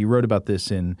Dennett. He wrote about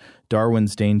this in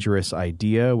Darwin's Dangerous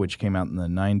Idea, which came out in the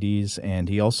 90s, and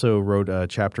he also wrote a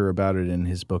chapter about it in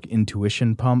his book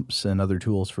Intuition Pumps and Other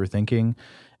Tools for Thinking.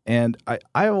 And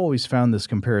I've always found this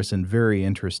comparison very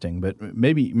interesting, but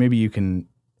maybe you can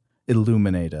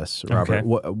illuminate us, Robert.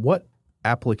 Okay. What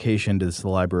application does the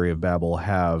Library of Babel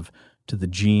have to the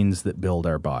genes that build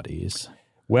our bodies?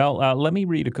 Well, let me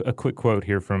read a quick quote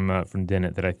here from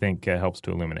Dennett that I think helps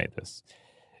to illuminate this.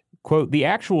 Quote, "The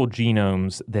actual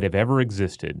genomes that have ever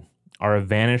existed are a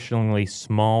vanishingly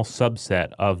small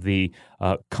subset of the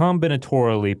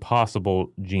combinatorially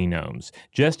possible genomes,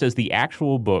 just as the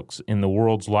actual books in the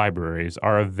world's libraries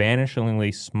are a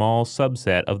vanishingly small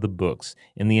subset of the books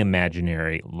in the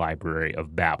imaginary Library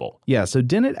of Babel." Yeah, so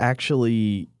Dennett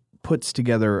actually puts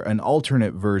together an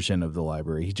alternate version of the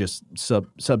library. He just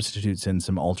substitutes in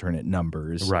some alternate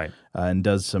numbers, right, and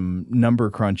does some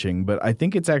number crunching. But I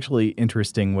think it's actually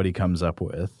interesting what he comes up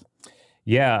with.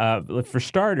 Yeah, for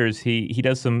starters, he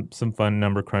does some fun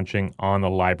number crunching on the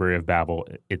Library of Babel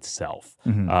itself.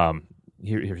 Mm-hmm.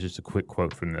 Here's just a quick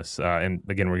quote from this. And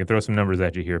again, we're going to throw some numbers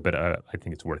at you here, but I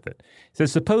think it's worth it. It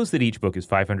says, "Suppose that each book is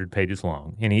 500 pages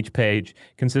long, and each page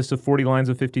consists of 40 lines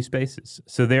of 50 spaces.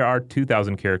 So there are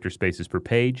 2,000 character spaces per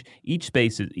page. Each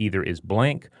space either is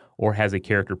blank or has a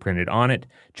character printed on it,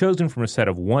 chosen from a set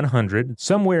of 100.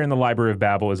 Somewhere in the Library of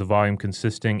Babel is a volume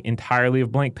consisting entirely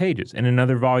of blank pages, and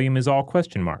another volume is all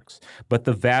question marks. But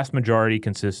the vast majority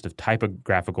consists of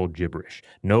typographical gibberish.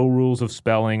 No rules of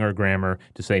spelling or grammar,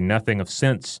 to say nothing of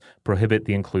sense, prohibit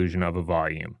the inclusion of a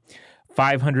volume.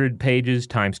 500 pages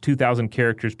times 2,000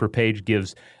 characters per page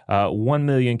gives 1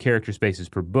 million character spaces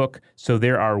per book. So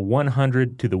there are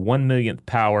 100 to the 1 millionth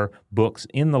power books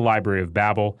in the Library of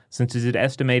Babel, since it is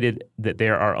estimated that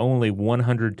there are only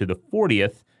 100 to the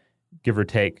 40th, give or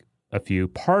take a few,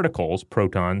 particles,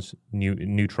 protons,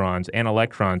 neutrons, and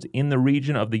electrons in the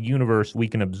region of the universe we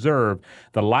can observe.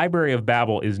 The Library of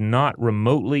Babel is not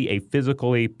remotely a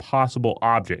physically possible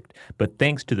object, but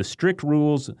thanks to the strict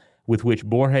rules with which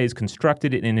Borges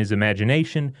constructed it in his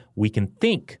imagination, we can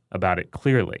think about it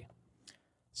clearly.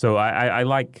 So I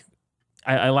like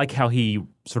how he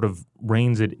sort of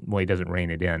reins it. Well, he doesn't rein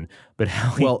it in, but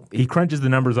how he crunches the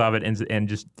numbers of it and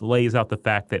just lays out the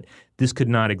fact that this could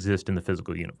not exist in the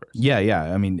physical universe.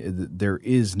 Yeah. I mean, there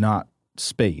is not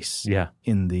space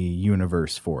in the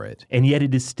universe for it, and yet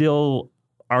it is still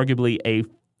arguably a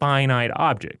finite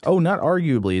object. Oh, not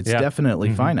arguably. It's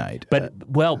definitely finite. But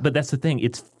that's the thing.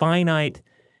 It's finite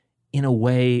in a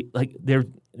way, like there,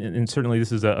 and certainly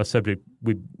this is a subject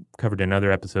we've covered in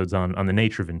other episodes on the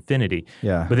nature of infinity.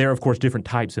 Yeah. But there are, of course, different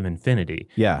types of infinity.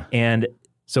 Yeah. And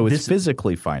so it's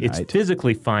physically finite. It's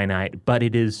physically finite, but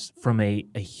it is, from a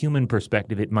human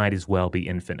perspective, it might as well be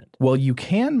infinite. Well, you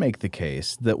can make the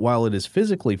case that while it is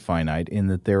physically finite in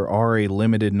that there are a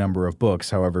limited number of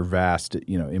books, however vast,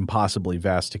 impossibly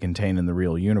vast to contain in the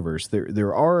real universe,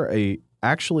 there are a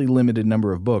actually limited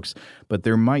number of books, but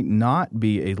there might not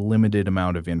be a limited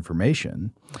amount of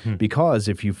information because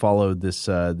if you followed this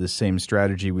same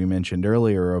strategy we mentioned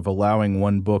earlier of allowing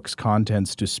one book's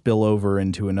contents to spill over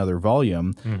into another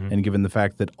volume, and given the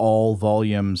fact that all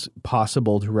volumes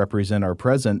possible to represent our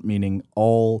present, meaning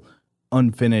all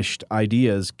unfinished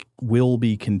ideas will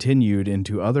be continued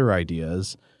into other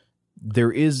ideas,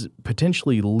 there is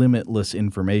potentially limitless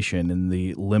information in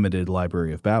the limited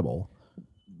Library of Babel.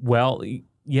 Well,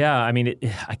 yeah, I mean,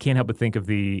 I can't help but think of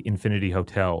the Infinity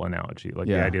Hotel analogy, like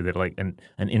the idea that like an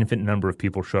infinite number of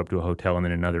people show up to a hotel and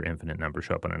then another infinite number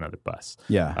show up on another bus.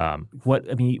 Yeah. What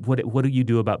do you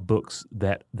do about books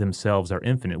that themselves are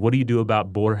infinite? What do you do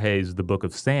about Borges' The Book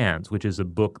of Sands, which is a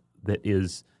book that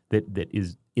is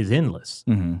endless?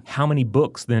 How many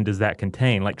books then does that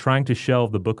contain? Like trying to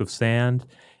shelve the Book of Sand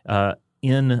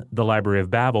in the Library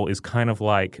of Babel is kind of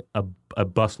like a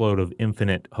busload of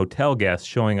infinite hotel guests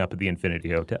showing up at the Infinity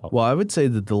Hotel. Well, I would say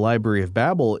that the Library of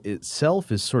Babel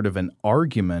itself is sort of an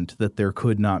argument that there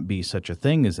could not be such a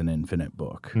thing as an infinite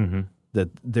book. That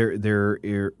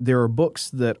there are books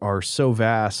that are so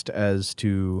vast as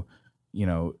to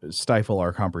stifle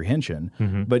our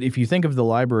comprehension. But if you think of the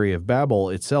Library of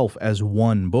Babel itself as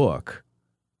one book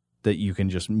that you can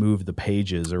just move the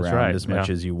pages around as much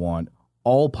as you want,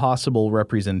 all possible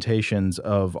representations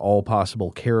of all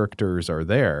possible characters are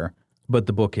there, but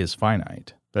the book is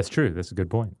finite. That's true. That's a good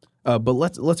point. But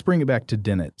let's bring it back to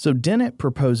Dennett. So Dennett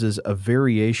proposes a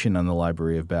variation on the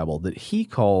Library of Babel that he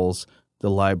calls the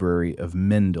Library of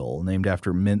Mendel, named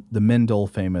after the Mendel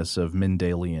famous of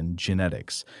Mendelian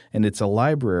genetics. And it's a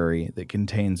library that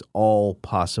contains all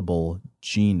possible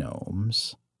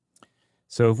genomes.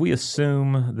 So if we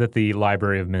assume that the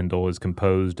Library of Mendel is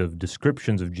composed of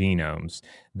descriptions of genomes,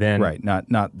 then right, not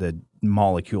the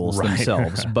molecules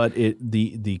themselves, but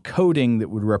the coding that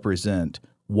would represent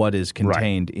what is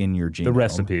contained in your genome, the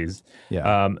recipes.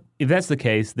 Yeah. If that's the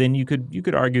case, then you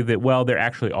could argue that they're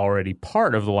actually already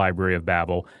part of the Library of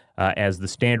Babel, as the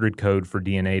standard code for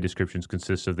DNA descriptions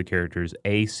consists of the characters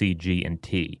A, C, G, and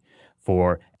T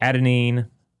for adenine,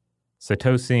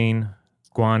 cytosine,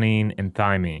 guanine, and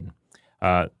thymine.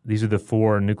 These are the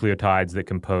four nucleotides that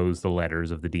compose the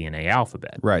letters of the DNA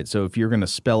alphabet. Right. So if you're going to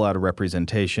spell out a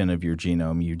representation of your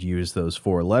genome, you'd use those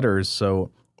four letters.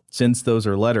 So since those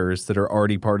are letters that are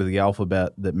already part of the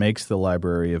alphabet that makes the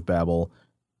Library of Babel,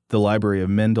 the Library of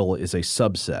Mendel is a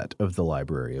subset of the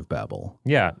Library of Babel.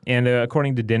 Yeah. And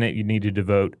according to Dennett, you need to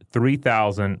devote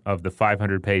 3,000 of the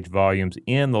 500-page volumes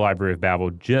in the Library of Babel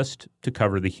just to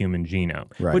cover the human genome,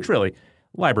 which really...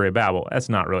 Library of Babel, that's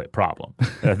not really a problem.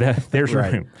 There's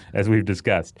room, as we've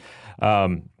discussed.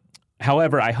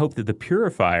 However, I hope that the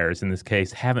purifiers in this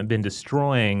case haven't been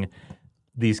destroying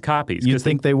these copies. You'd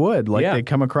think they would. They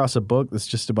come across a book that's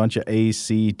just a bunch of A,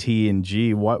 C, T, and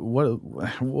G.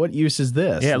 What use is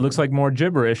this? Yeah, it looks like more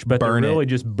gibberish, but they're really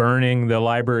just burning the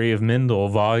Library of Mendel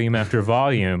volume after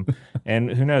volume. And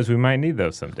who knows, we might need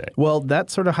those someday. Well, that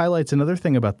sort of highlights another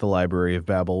thing about the Library of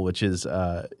Babel, which is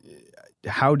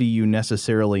how do you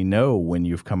necessarily know when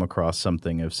you've come across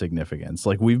something of significance?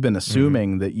 Like, we've been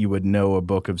assuming that you would know a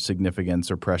book of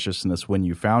significance or preciousness when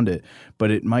you found it,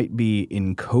 but it might be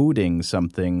encoding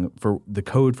something for the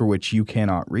code for which you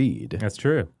cannot read. That's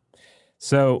true.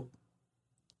 So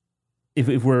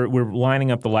if we're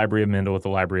lining up the Library of Mendel with the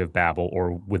Library of Babel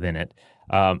or within it,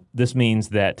 this means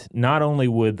that not only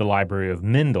would the Library of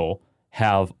Mendel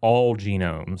have all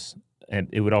genomes, and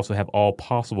it would also have all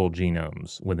possible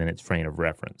genomes within its frame of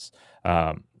reference.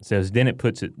 So as Dennett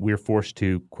puts it, we're forced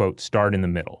to, quote, start in the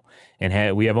middle.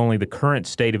 And we have only the current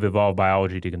state of evolved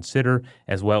biology to consider,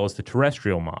 as well as the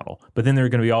terrestrial model. But then there are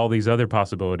going to be all these other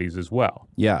possibilities as well.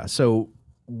 Yeah, so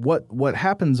what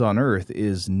happens on Earth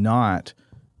is not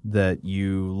that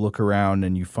you look around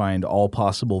and you find all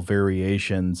possible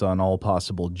variations on all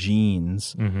possible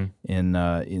genes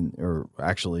or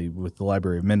actually with the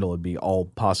Library of Mendel, it'd be all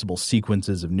possible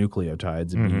sequences of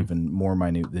nucleotides. It'd be even more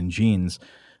minute than genes.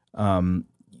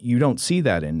 You don't see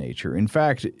that in nature. In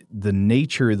fact, the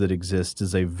nature that exists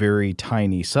is a very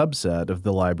tiny subset of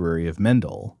the Library of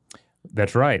Mendel.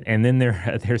 That's right. And then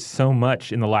there's so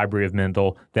much in the Library of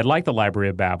Mendel that, like the Library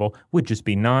of Babel, would just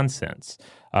be nonsense.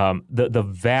 The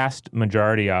vast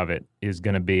majority of it is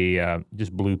going to be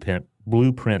just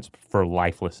blueprints for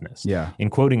lifelessness. Yeah. In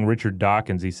quoting Richard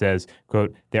Dawkins, he says,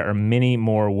 quote, "There are many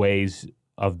more ways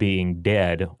of being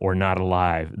dead or not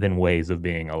alive than ways of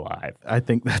being alive." I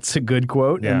think that's a good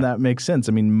quote, Yeah. and that makes sense.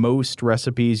 I mean, most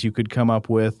recipes you could come up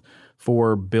with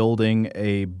for building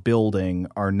a building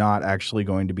are not actually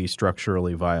going to be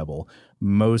structurally viable.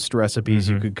 Most recipes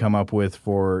you could come up with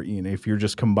for, if you're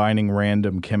just combining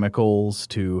random chemicals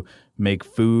to make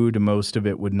food, most of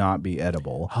it would not be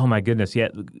edible. Oh, my goodness. Yeah.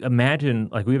 Imagine,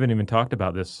 like, we haven't even talked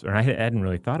about this, or I hadn't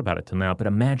really thought about it till now, but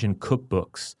imagine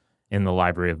cookbooks in the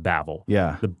Library of Babel.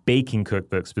 Yeah. The baking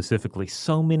cookbook specifically.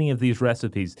 So many of these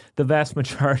recipes, the vast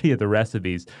majority of the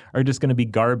recipes are just going to be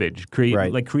garbage.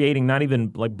 Creating not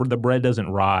even, like, the bread doesn't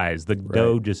rise. The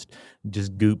dough just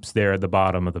goops there at the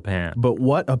bottom of the pan. But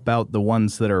what about the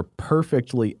ones that are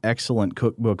perfectly excellent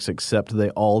cookbooks, except they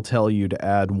all tell you to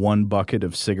add 1 bucket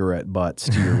of cigarette butts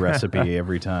to your recipe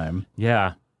every time?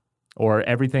 Yeah. Or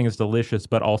everything is delicious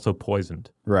but also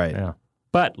poisoned. Right. Yeah.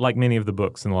 But like many of the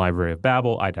books in the Library of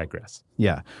Babel, I digress.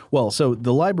 Yeah. Well, so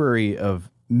the Library of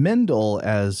Mendel,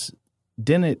 as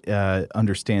Dennett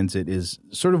understands it, is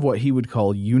sort of what he would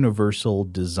call universal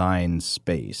design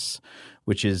space,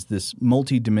 which is this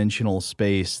multidimensional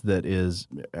space that is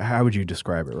 – how would you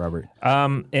describe it, Robert?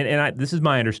 This is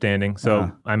my understanding,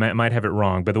 so I might have it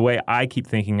wrong, but the way I keep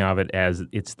thinking of it as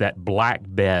it's that black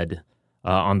bed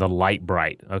on the light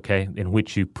bright, okay, in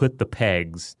which you put the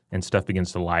pegs and stuff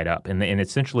begins to light up. And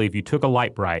essentially, if you took a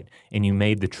light bright and you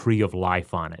made the tree of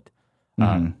life on it,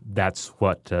 that's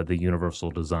what the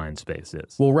universal design space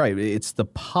is. Well, right. It's the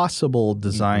possible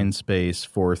design space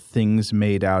for things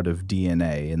made out of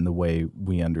DNA in the way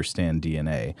we understand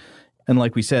DNA. And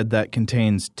like we said, that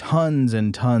contains tons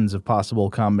and tons of possible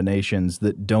combinations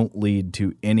that don't lead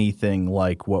to anything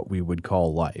like what we would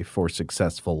call life or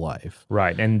successful life.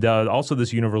 Right. And also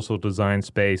this universal design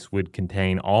space would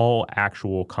contain all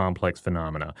actual complex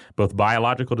phenomena, both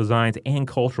biological designs and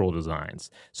cultural designs.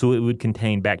 So it would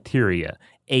contain bacteria,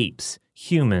 apes,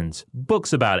 humans,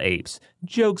 books about apes,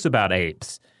 jokes about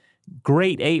apes,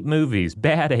 great ape movies,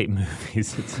 bad ape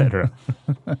movies, etc.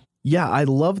 Yeah, I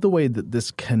love the way that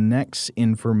this connects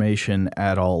information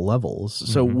at all levels.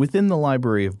 So within the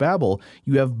Library of Babel,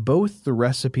 you have both the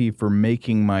recipe for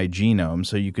making my genome,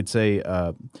 so you could say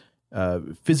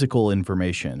physical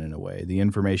information in a way, the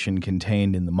information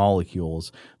contained in the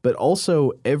molecules, but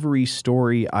also every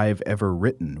story I've ever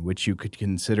written, which you could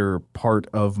consider part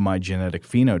of my genetic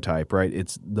phenotype, right?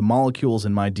 It's the molecules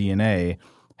in my DNA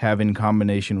have, in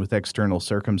combination with external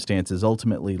circumstances,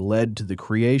 ultimately led to the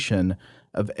creation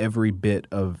of every bit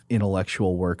of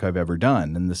intellectual work I've ever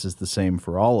done. And this is the same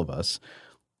for all of us.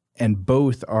 And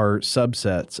both are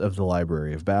subsets of the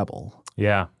Library of Babel.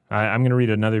 Yeah. I'm going to read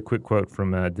another quick quote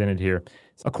from Dennett here.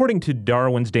 According to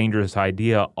Darwin's dangerous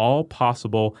idea, all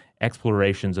possible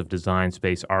explorations of design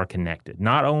space are connected.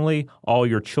 Not only all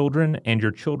your children and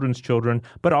your children's children,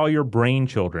 but all your brain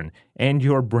children and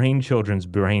your brain children's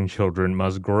brain children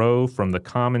must grow from the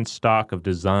common stock of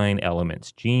design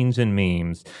elements, genes and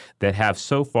memes that have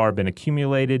so far been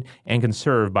accumulated and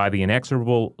conserved by the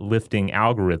inexorable lifting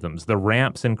algorithms, the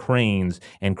ramps and cranes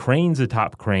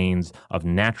atop cranes of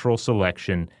natural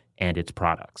selection and its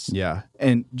products. Yeah.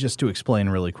 And just to explain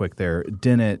really quick there,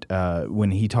 Dennett, when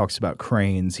he talks about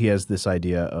cranes, he has this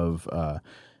idea of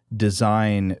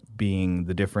design being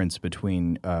the difference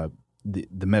between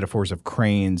the metaphors of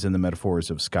cranes and the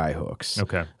metaphors of skyhooks.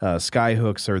 Okay.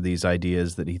 Skyhooks are these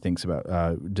ideas that he thinks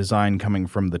about, design coming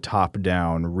from the top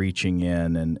down, reaching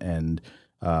in and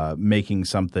making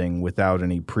something without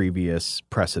any previous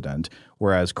precedent,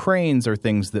 whereas cranes are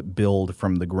things that build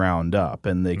from the ground up,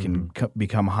 and they can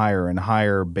become higher and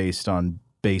higher based on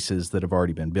bases that have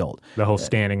already been built. The whole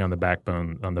standing on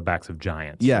the backs of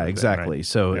giants. Yeah, sort of exactly.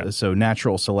 thing, right? So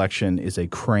natural selection is a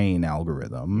crane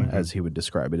algorithm, as he would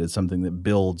describe it. It's something that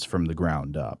builds from the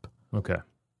ground up. Okay.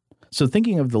 So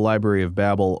thinking of the Library of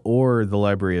Babel or the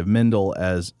Library of Mendel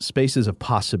as spaces of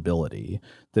possibility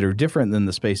that are different than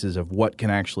the spaces of what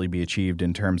can actually be achieved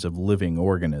in terms of living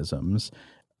organisms,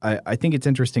 I think it's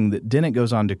interesting that Dennett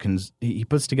goes on to he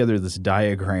puts together this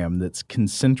diagram that's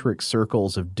concentric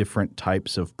circles of different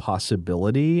types of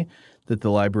possibility that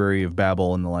the Library of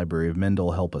Babel and the Library of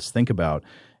Mendel help us think about.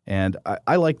 And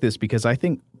I like this because I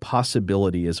think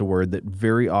possibility is a word that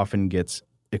very often gets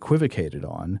equivocated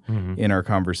on in our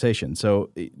conversation. So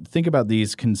think about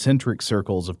these concentric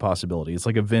circles of possibility. It's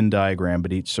like a Venn diagram,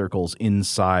 but each circle's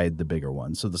inside the bigger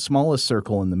one. So the smallest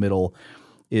circle in the middle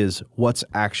is what's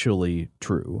actually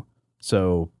true.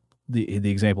 So the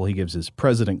example he gives is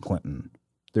President Clinton.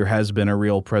 There has been a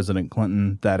real President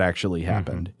Clinton. That actually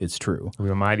happened. It's true.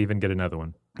 We might even get another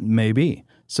one. Maybe.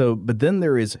 So, but then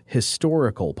there is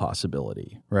historical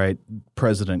possibility, right?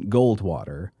 President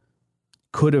Goldwater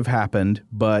could have happened,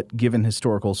 but given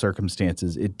historical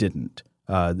circumstances, it didn't.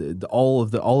 All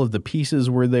of the pieces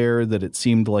were there that it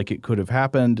seemed like it could have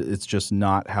happened. It's just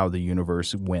not how the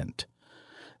universe went.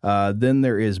 Then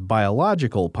there is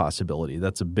biological possibility.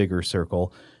 That's a bigger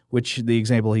circle, which the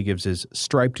example he gives is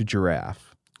striped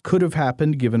giraffe. Could have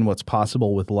happened given what's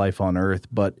possible with life on Earth,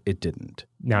 but it didn't.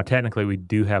 Now, technically, we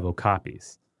do have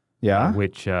okapis. Yeah?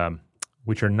 Which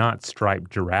are not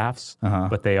striped giraffes,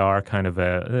 but they are kind of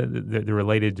they're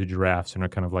related to giraffes and are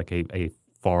kind of like a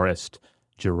forest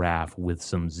giraffe with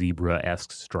some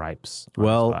zebra-esque stripes on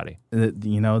his body.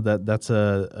 That's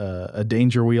a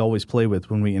danger we always play with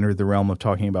when we enter the realm of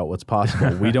talking about what's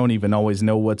possible. We don't even always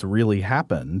know what's really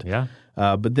happened. Yeah.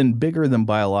 But then bigger than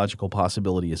biological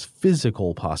possibility is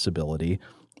physical possibility.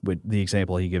 The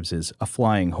example he gives is a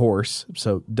flying horse.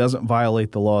 So doesn't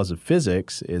violate the laws of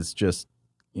physics. It's just,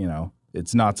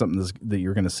 it's not something that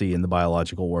you're going to see in the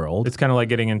biological world. It's kind of like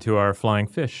getting into our flying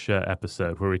fish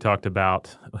episode where we talked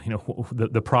about,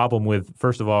 the problem with,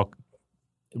 first of all,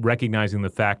 recognizing the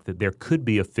fact that there could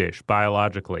be a fish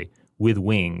biologically with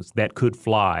wings that could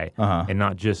fly and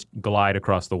not just glide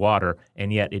across the water,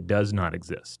 and yet it does not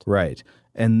exist. Right.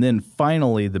 And then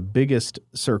finally, the biggest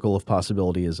circle of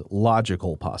possibility is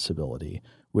logical possibility,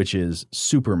 which is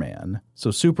Superman. So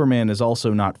Superman is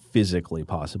also not physically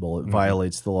possible. It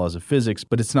violates the laws of physics,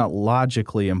 but it's not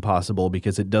logically impossible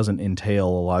because it doesn't entail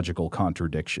a logical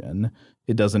contradiction.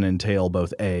 It doesn't entail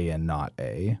both A and not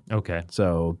A. Okay.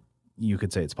 So you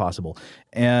could say it's possible.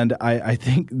 And I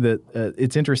think that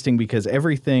it's interesting because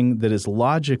everything that is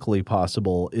logically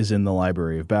possible is in the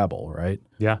Library of Babel, right?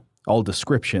 Yeah. All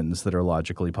descriptions that are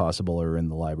logically possible are in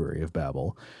the Library of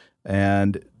Babel.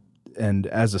 And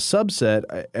as a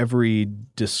subset, every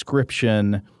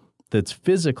description that's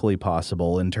physically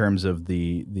possible in terms of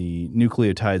the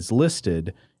nucleotides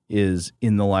listed is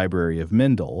in the Library of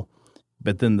Mendel.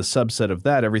 But then the subset of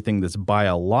that, everything that's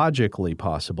biologically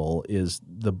possible, is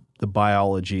the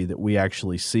biology that we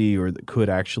actually see or that could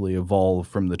actually evolve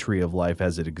from the tree of life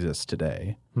as it exists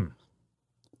today.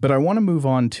 But I want to move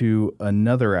on to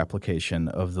another application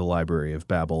of the Library of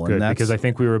Babel. Good, and that's, because I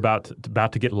think we were about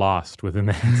to get lost within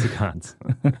the hexagons.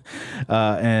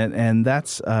 and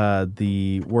that's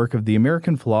the work of the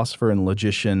American philosopher and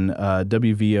logician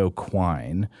W.V.O.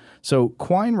 Quine. So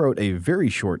Quine wrote a very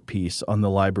short piece on the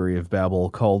Library of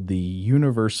Babel called the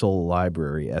Universal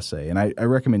Library Essay. And I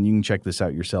recommend you can check this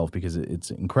out yourself because it's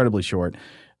incredibly short.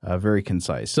 Very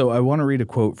concise. So I want to read a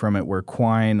quote from it where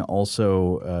Quine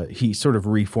also, he sort of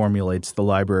reformulates the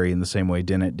library in the same way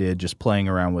Dennett did, just playing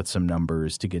around with some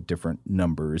numbers to get different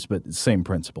numbers, but same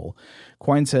principle.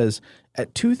 Quine says,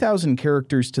 at 2,000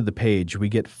 characters to the page, we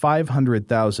get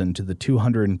 500,000 to the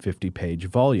 250-page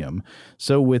volume.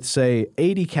 So with, say,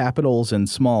 80 capitals and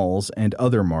smalls and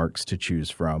other marks to choose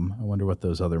from, I wonder what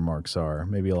those other marks are,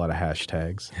 maybe a lot of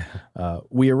hashtags,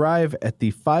 we arrive at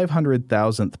the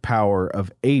 500,000th power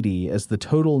of 80 as the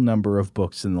total number of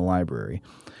books in the library.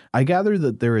 I gather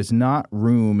that there is not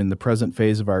room in the present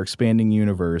phase of our expanding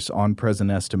universe on present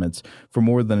estimates for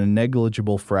more than a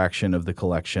negligible fraction of the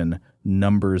collection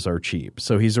numbers are cheap.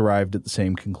 So he's arrived at the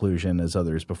same conclusion as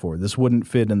others before. This wouldn't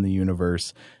fit in the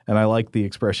universe. And I like the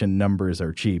expression numbers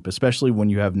are cheap, especially when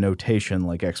you have notation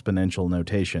like exponential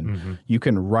notation. Mm-hmm. You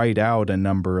can write out a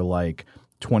number like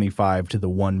 25 to the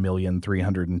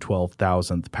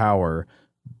 1,312,000th power,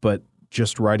 but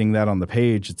just writing that on the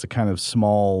page, it's a kind of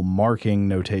small marking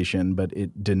notation, but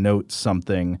it denotes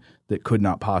something that could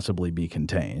not possibly be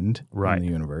contained in the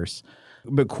universe.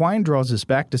 But Quine draws us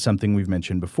back to something we've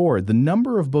mentioned before. The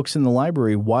number of books in the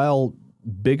library, while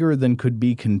bigger than could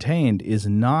be contained, is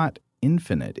not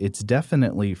infinite. It's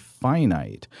definitely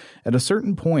finite. At a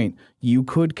certain point, you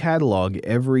could catalog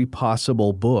every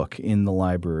possible book in the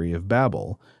Library of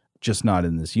Babel, just not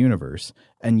in this universe.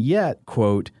 And yet,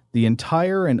 quote, the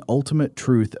entire and ultimate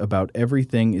truth about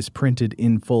everything is printed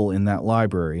in full in that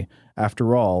library,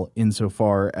 after all,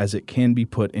 insofar as it can be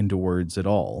put into words at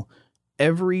all.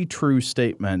 Every true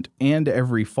statement and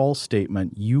every false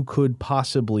statement you could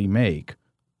possibly make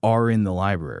are in the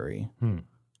library.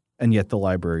 And yet the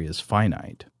library is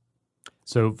finite.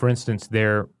 So, for instance,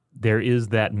 there is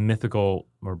that mythical,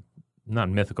 or not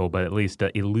mythical, but at least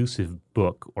elusive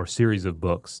book or series of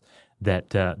books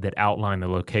that outline the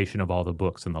location of all the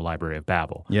books in the Library of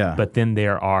Babel. Yeah. But then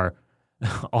there are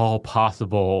all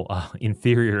possible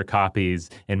inferior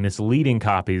copies and misleading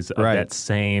copies of that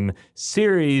same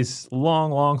series,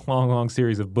 long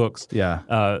series of books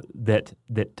that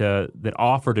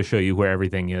offer to show you where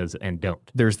everything is and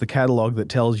don't. There's the catalog that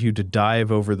tells you to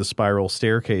dive over the spiral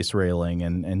staircase railing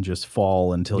and just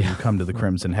fall until you come to the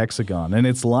crimson hexagon. And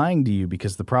it's lying to you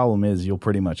because the problem is you'll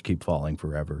pretty much keep falling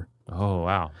forever. Oh,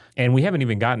 wow. And we haven't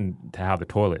even gotten to how the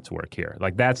toilets work here.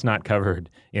 Like, that's not covered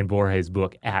in Borges'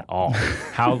 book at all.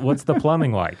 What's the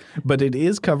plumbing like? But it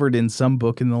is covered in some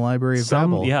book in the Library of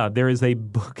Babel. Yeah, there is a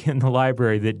book in the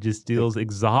library that just deals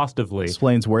exhaustively.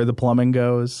 Explains where the plumbing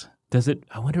goes. Does it?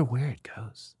 I wonder where it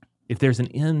goes. If there's an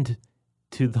end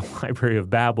to the Library of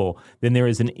Babel, then there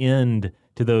is an end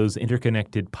to those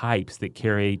interconnected pipes that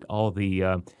carry all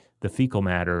the fecal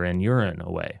matter and urine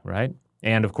away, right?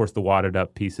 And, of course, the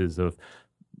wadded-up pieces of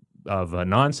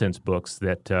nonsense books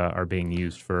that are being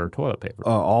used for toilet paper.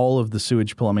 All of the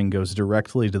sewage plumbing goes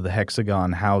directly to the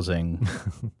hexagon housing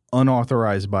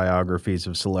unauthorized biographies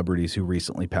of celebrities who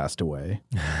recently passed away.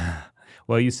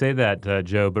 Well, you say that,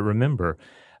 Joe, but remember,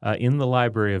 in the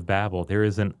Library of Babel, there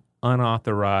is an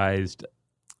unauthorized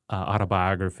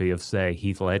autobiography of, say,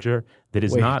 Heath Ledger that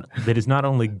is not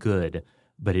only good,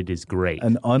 but it is great.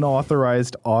 An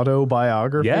unauthorized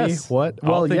autobiography? Yes. What?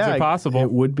 All things are possible.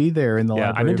 It would be there in the Library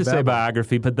of Babel. I meant to say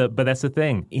biography, but that's the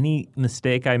thing. Any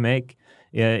mistake I make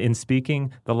in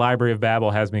speaking, the Library of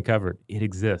Babel has me covered. It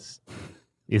exists.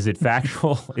 Is it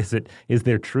factual? Is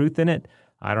there truth in it?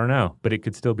 I don't know, but it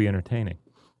could still be entertaining.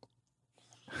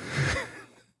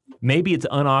 Maybe it's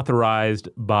unauthorized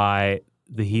by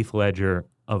the Heath Ledger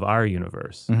of our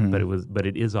universe, but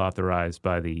it is authorized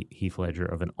by the Heath Ledger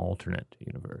of an alternate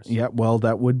universe. Yeah, well,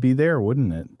 that would be there,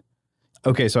 wouldn't it?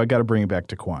 Okay, so I got to bring it back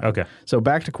to Quine. Okay. So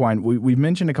back to Quine. We've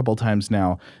mentioned a couple times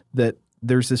now that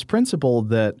there's this principle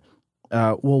that,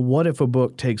 what if a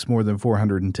book takes more than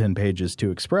 410 pages to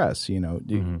express?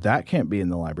 That can't be in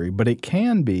the library, but it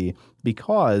can be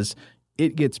because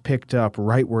it gets picked up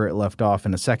right where it left off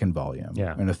in a second volume,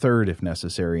 and a third if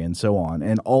necessary, and so on.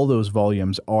 And all those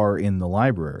volumes are in the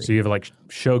library. So you have like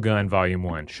Shogun Volume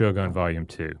 1, Shogun Volume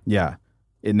 2. Yeah,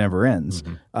 it never ends.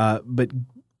 But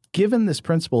given this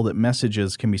principle that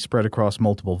messages can be spread across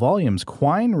multiple volumes,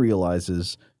 Quine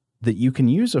realizes that you can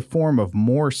use a form of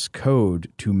Morse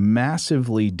code to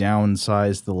massively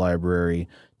downsize the library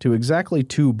to exactly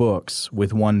 2 books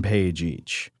with 1 page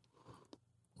each.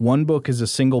 One book is a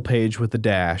single page with a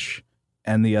dash,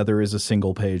 and the other is a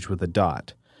single page with a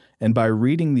dot. And by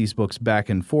reading these books back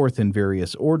and forth in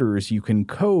various orders, you can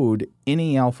code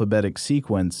any alphabetic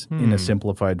sequence in a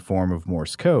simplified form of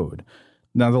Morse code.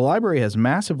 Now, the library has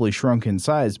massively shrunk in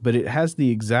size, but it has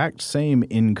the exact same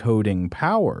encoding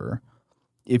power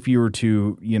if you were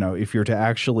to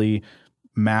actually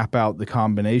map out the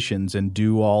combinations and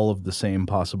do all of the same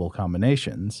possible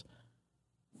combinations.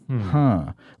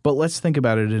 But let's think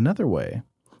about it another way.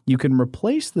 You can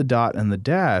replace the dot and the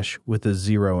dash with a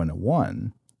 0 and a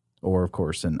 1, or, of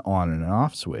course, an on and an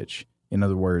off switch. In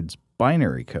other words,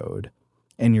 binary code.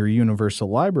 And your universal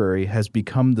library has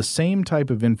become the same type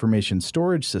of information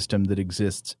storage system that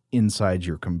exists inside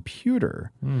your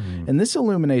computer. And this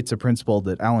illuminates a principle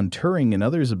that Alan Turing and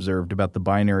others observed about the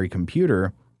binary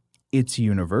computer. It's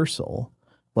universal.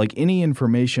 Like any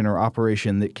information or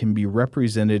operation that can be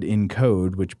represented in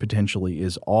code, which potentially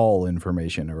is all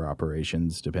information or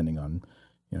operations, depending on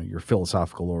your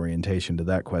philosophical orientation to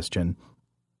that question,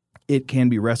 it can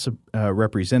be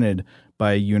represented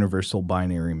by a universal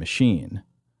binary machine.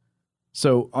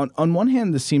 So on one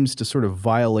hand, this seems to sort of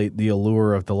violate the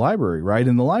allure of the library, right?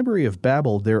 In the Library of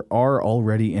Babel, there are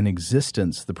already in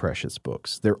existence the precious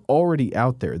books. They're already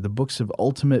out there. The books of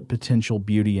ultimate potential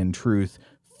beauty and truth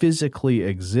physically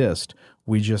exist.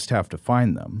 We just have to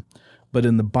find them. But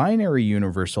in the binary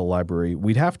universal library,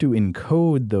 we'd have to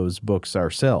encode those books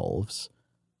ourselves.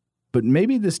 But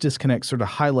maybe this disconnect sort of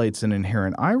highlights an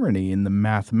inherent irony in the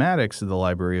mathematics of the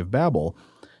Library of Babel.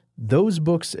 Those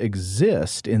books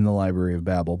exist in the Library of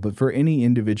Babel, but for any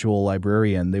individual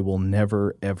librarian, they will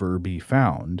never, ever be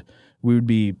found. We would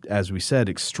be, as we said,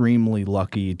 extremely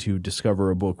lucky to discover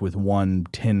a book with one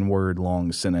 10-word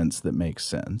long sentence that makes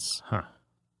sense. Huh.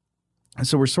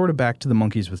 So we're sort of back to the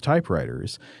monkeys with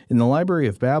typewriters. In the Library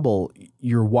of Babel,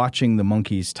 you're watching the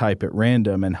monkeys type at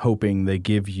random and hoping they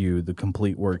give you the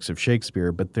complete works of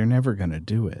Shakespeare, but they're never going to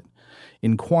do it.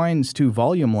 In Quine's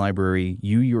 2-volume library,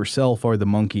 you yourself are the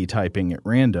monkey typing at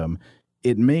random.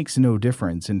 It makes no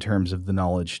difference in terms of the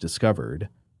knowledge discovered,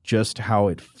 just how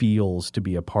it feels to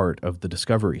be a part of the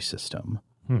discovery system.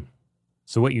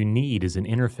 So what you need is an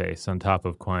interface on top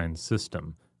of Quine's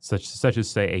system, such as,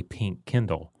 say, a pink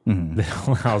Kindle that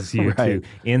allows you to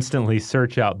instantly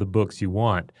search out the books you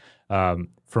want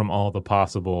from all the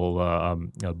possible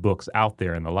books out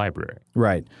there in the library.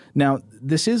 Right. Now,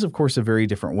 this is, of course, a very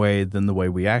different way than the way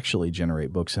we actually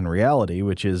generate books in reality,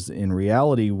 which is in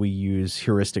reality we use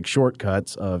heuristic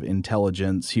shortcuts of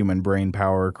intelligence, human brain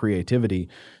power, creativity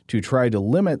to try to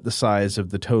limit the size of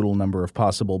the total number of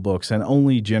possible books and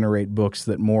only generate books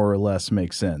that more or less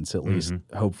make sense, at least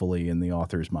hopefully in the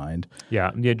author's mind.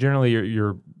 Yeah. Generally,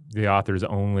 the author's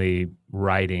only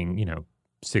writing,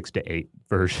 6 to 8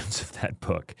 versions of that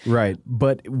book. Right.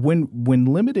 But when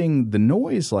limiting the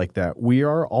noise like that, we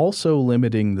are also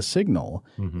limiting the signal.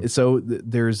 So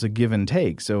there's a give and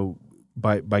take. So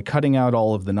by cutting out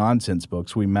all of the nonsense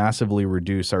books, we massively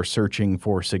reduce our searching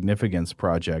for significance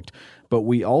project, but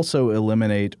we also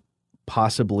eliminate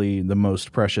possibly the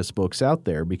most precious books out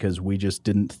there because we just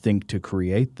didn't think to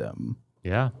create them.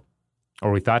 Yeah.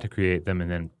 Or we thought to create them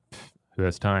and then who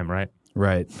has time, right?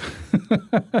 Right.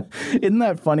 Isn't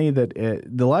that funny that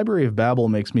the Library of Babel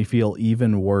makes me feel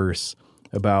even worse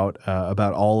about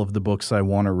all of the books I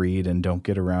want to read and don't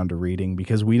get around to reading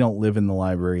because we don't live in the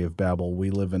Library of Babel. We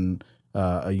live in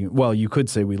you could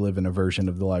say we live in a version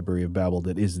of the Library of Babel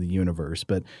that is the universe.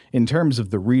 But in terms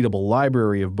of the readable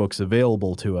library of books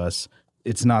available to us,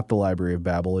 it's not the Library of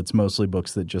Babel. It's mostly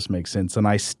books that just make sense. And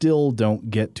I still don't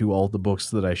get to all the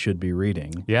books that I should be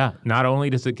reading. Yeah. Not only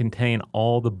does it contain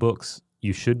all the books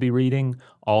you should be reading,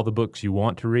 all the books you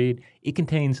want to read, it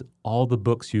contains all the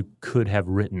books you could have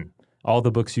written, all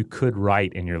the books you could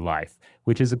write in your life,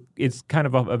 which is it's kind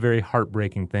of a very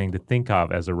heartbreaking thing to think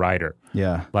of as a writer.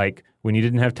 Yeah. Like when you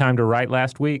didn't have time to write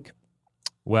last week,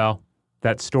 well,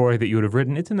 that story that you would have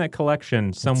written, it's in that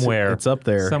collection somewhere. It's up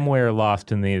there. Somewhere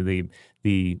lost in the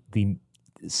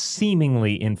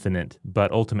seemingly infinite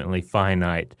but ultimately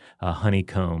finite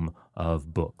honeycomb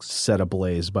of books. Set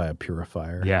ablaze by a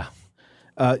purifier. Yeah.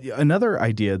 Another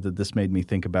idea that this made me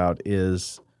think about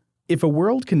is if a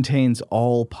world contains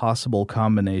all possible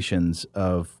combinations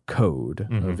of code,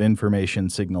 of information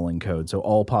signaling code, so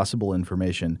all possible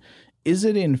information, is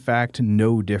it in fact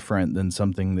no different than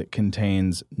something that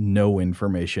contains no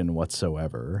information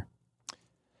whatsoever?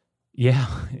 Yeah,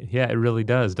 it really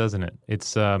does, doesn't it?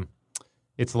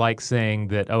 It's like saying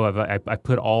that, I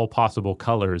put all possible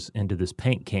colors into this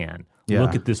paint can. Yeah.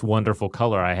 Look at this wonderful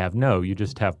color I have. No, you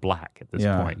just have black at this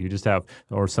point. You just have,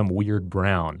 or some weird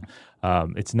brown.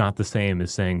 It's not the same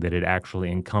as saying that it actually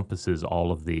encompasses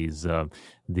all of these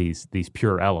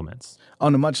pure elements.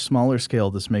 On a much smaller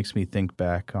scale, this makes me think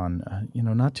back on,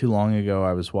 not too long ago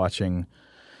I was watching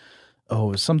it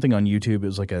was something on YouTube. It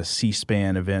was like a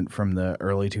C-SPAN event from the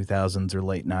early 2000s or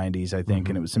late 90s, I think.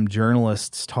 And it was some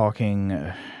journalists talking,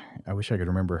 I wish I could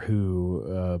remember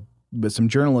who, but some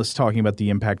journalists talking about the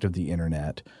impact of the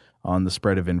internet on the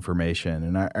spread of information.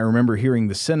 And I remember hearing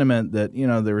the sentiment that,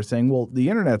 they were saying, well, the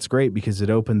internet's great because it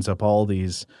opens up all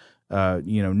these,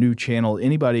 new channel.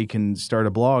 Anybody can start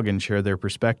a blog and share their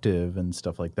perspective and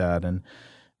stuff like that. And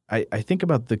I think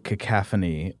about the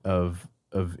cacophony of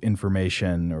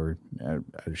information, or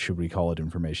should we call it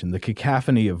information, the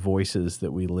cacophony of voices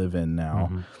that we live in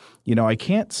now. I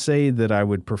can't say that I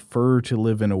would prefer to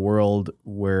live in a world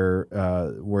where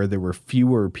there were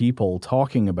fewer people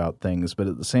talking about things, but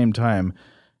at the same time,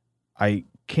 I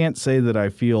can't say that I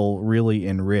feel really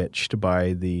enriched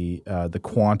by the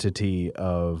quantity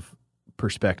of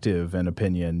perspective and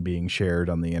opinion being shared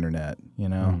on the internet.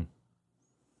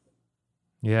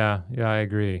 Yeah, I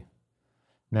agree.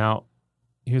 Now,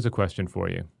 here's a question for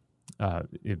you.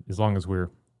 As long as we're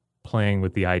playing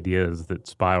with the ideas that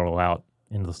spiral out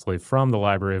endlessly from the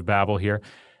Library of Babel here,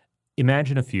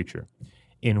 imagine a future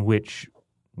in which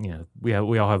we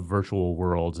all have virtual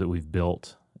worlds that we've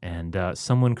built, and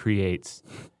someone creates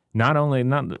not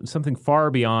something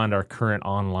far beyond our current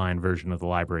online version of the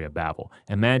Library of Babel.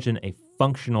 Imagine a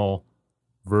functional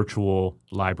virtual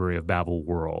Library of Babel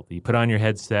world. You put on your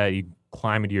headset, you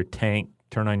climb into your tank,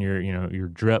 turn on your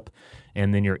drip,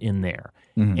 and then you're in there.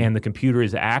 Mm-hmm. And the computer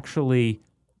is actually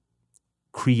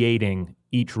creating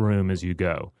each room as you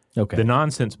go. Okay. The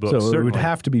nonsense book. So it would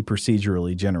have to be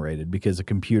procedurally generated because a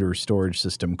computer storage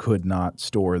system could not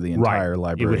store the entire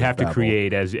library. It would have of Babel. To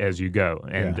create as you go,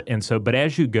 but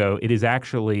as you go, it is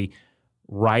actually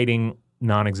writing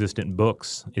non-existent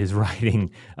books. It is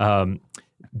writing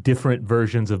different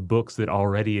versions of books that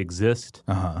already exist.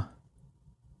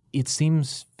 It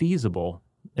seems feasible.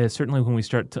 Certainly, when we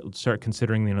start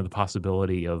considering the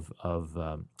possibility of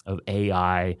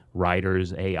AI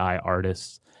writers, AI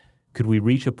artists, could we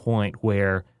reach a point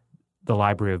where the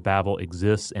Library of Babel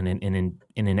exists, and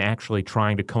in actually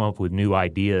trying to come up with new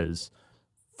ideas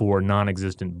for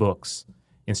non-existent books,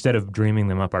 instead of dreaming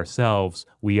them up ourselves,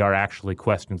 we are actually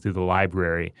questing through the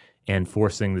library and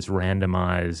forcing this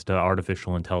randomized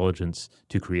artificial intelligence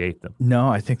to create them? No,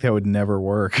 I think that would never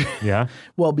work. Yeah?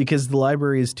 Well, because the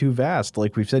library is too vast.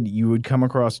 Like we've said, you would come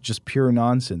across just pure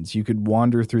nonsense. You could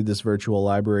wander through this virtual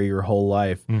library your whole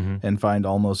life and find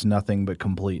almost nothing but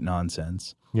complete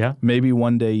nonsense. Yeah? Maybe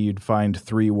one day you'd find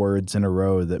 3 words in a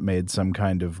row that made some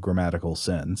kind of grammatical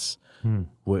sense.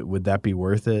 Would that be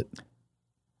worth it?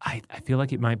 I feel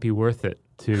like it might be worth it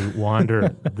to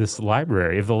wander this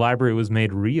library. If the library was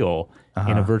made real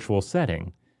in a virtual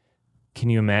setting, can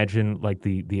you imagine like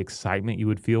the excitement you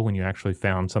would feel when you actually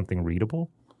found something readable?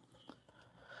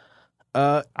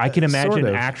 I can imagine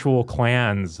actual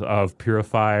clans of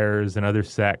purifiers and other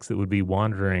sects that would be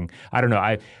wandering. I don't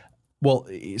know. Well,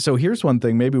 so here's one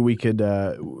thing. Maybe we could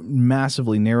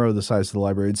massively narrow the size of the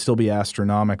library. It'd still be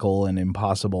astronomical and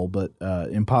impossible, but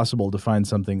impossible to find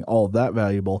something all that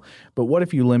valuable. But what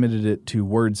if you limited it to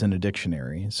words in a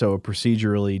dictionary? So a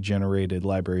procedurally generated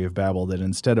Library of Babel that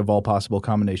instead of all possible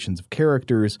combinations of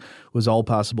characters was all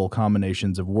possible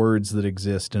combinations of words that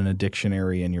exist in a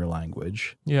dictionary in your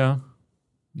language. Yeah.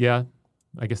 Yeah.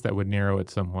 I guess that would narrow it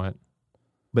somewhat.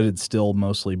 But it'd still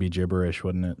mostly be gibberish,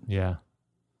 wouldn't it? Yeah.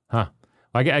 Huh.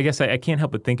 I guess I can't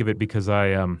help but think of it because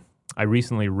I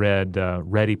recently read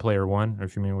Ready Player One. Are you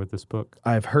familiar with this book?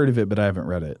 I've heard of it, but I haven't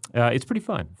read it. It's pretty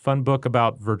fun. Fun book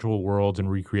about virtual worlds and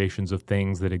recreations of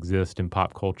things that exist in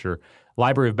pop culture.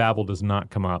 Library of Babel does not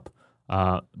come up,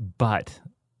 but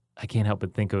I can't help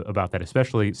but think about that,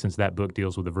 especially since that book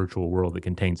deals with a virtual world that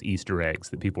contains Easter eggs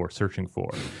that people are searching for.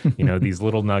 These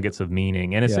little nuggets of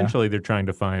meaning, and essentially they're trying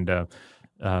to find a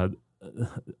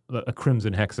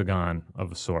crimson hexagon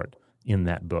of a sort in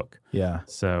that book. Yeah.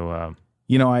 So,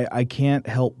 I can't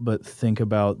help but think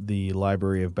about the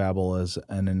Library of Babel as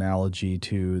an analogy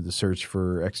to the search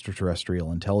for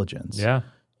extraterrestrial intelligence. Yeah.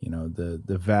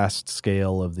 The vast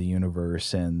scale of the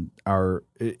universe, and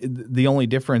the only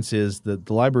difference is that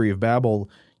the Library of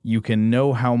Babel, you can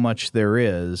know how much there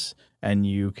is, and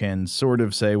you can sort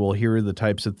of say, well, here are the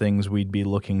types of things we'd be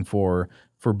looking for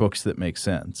books that make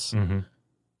sense. Mm-hmm.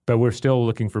 But we're still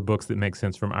looking for books that make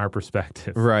sense from our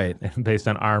perspective. Right. Based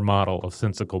on our model of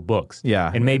sensical books.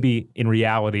 Yeah. And maybe in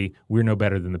reality, we're no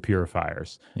better than the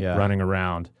purifiers running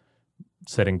around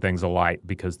setting things alight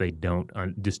because they don't,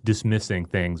 just dismissing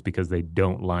things because they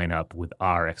don't line up with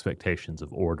our expectations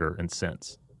of order and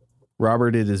sense.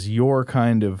 Robert, it is your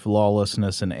kind of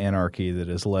lawlessness and anarchy that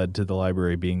has led to the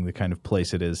library being the kind of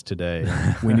place it is today.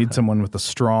 We need someone with a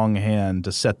strong hand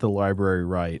to set the library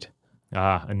right.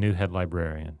 A new head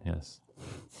librarian, yes.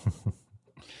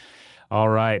 All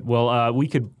right. Well, we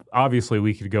could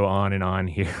go on and on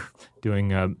here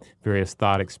doing various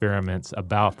thought experiments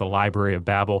about the Library of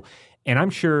Babel. And I'm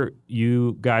sure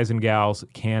you guys and gals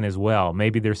can as well.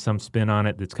 Maybe there's some spin on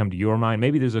it that's come to your mind.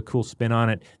 Maybe there's a cool spin on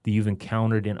it that you've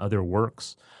encountered in other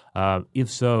works. If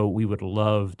so, we would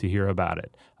love to hear about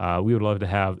it. We would love to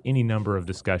have any number of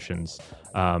discussions,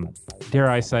 dare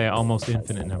I say almost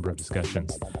infinite number of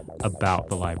discussions about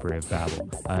the Library of Babel.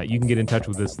 You can get in touch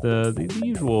with us the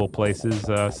usual places,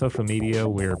 social media.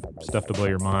 We're Stuff to Blow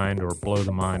Your Mind or Blow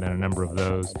the Mind on a number of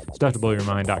those.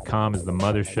 StuffToBlowYourMind.com is the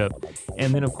mothership.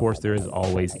 And then, of course, there is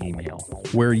always email.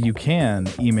 Where you can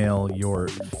email your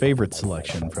favorite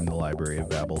selection from the Library of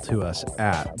Babel to us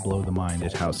at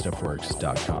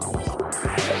blowthemind@howstuffworks.com.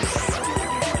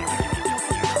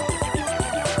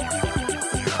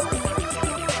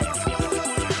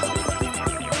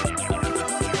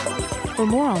 For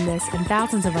more on this and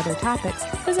thousands of other topics,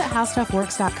 visit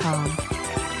howstuffworks.com.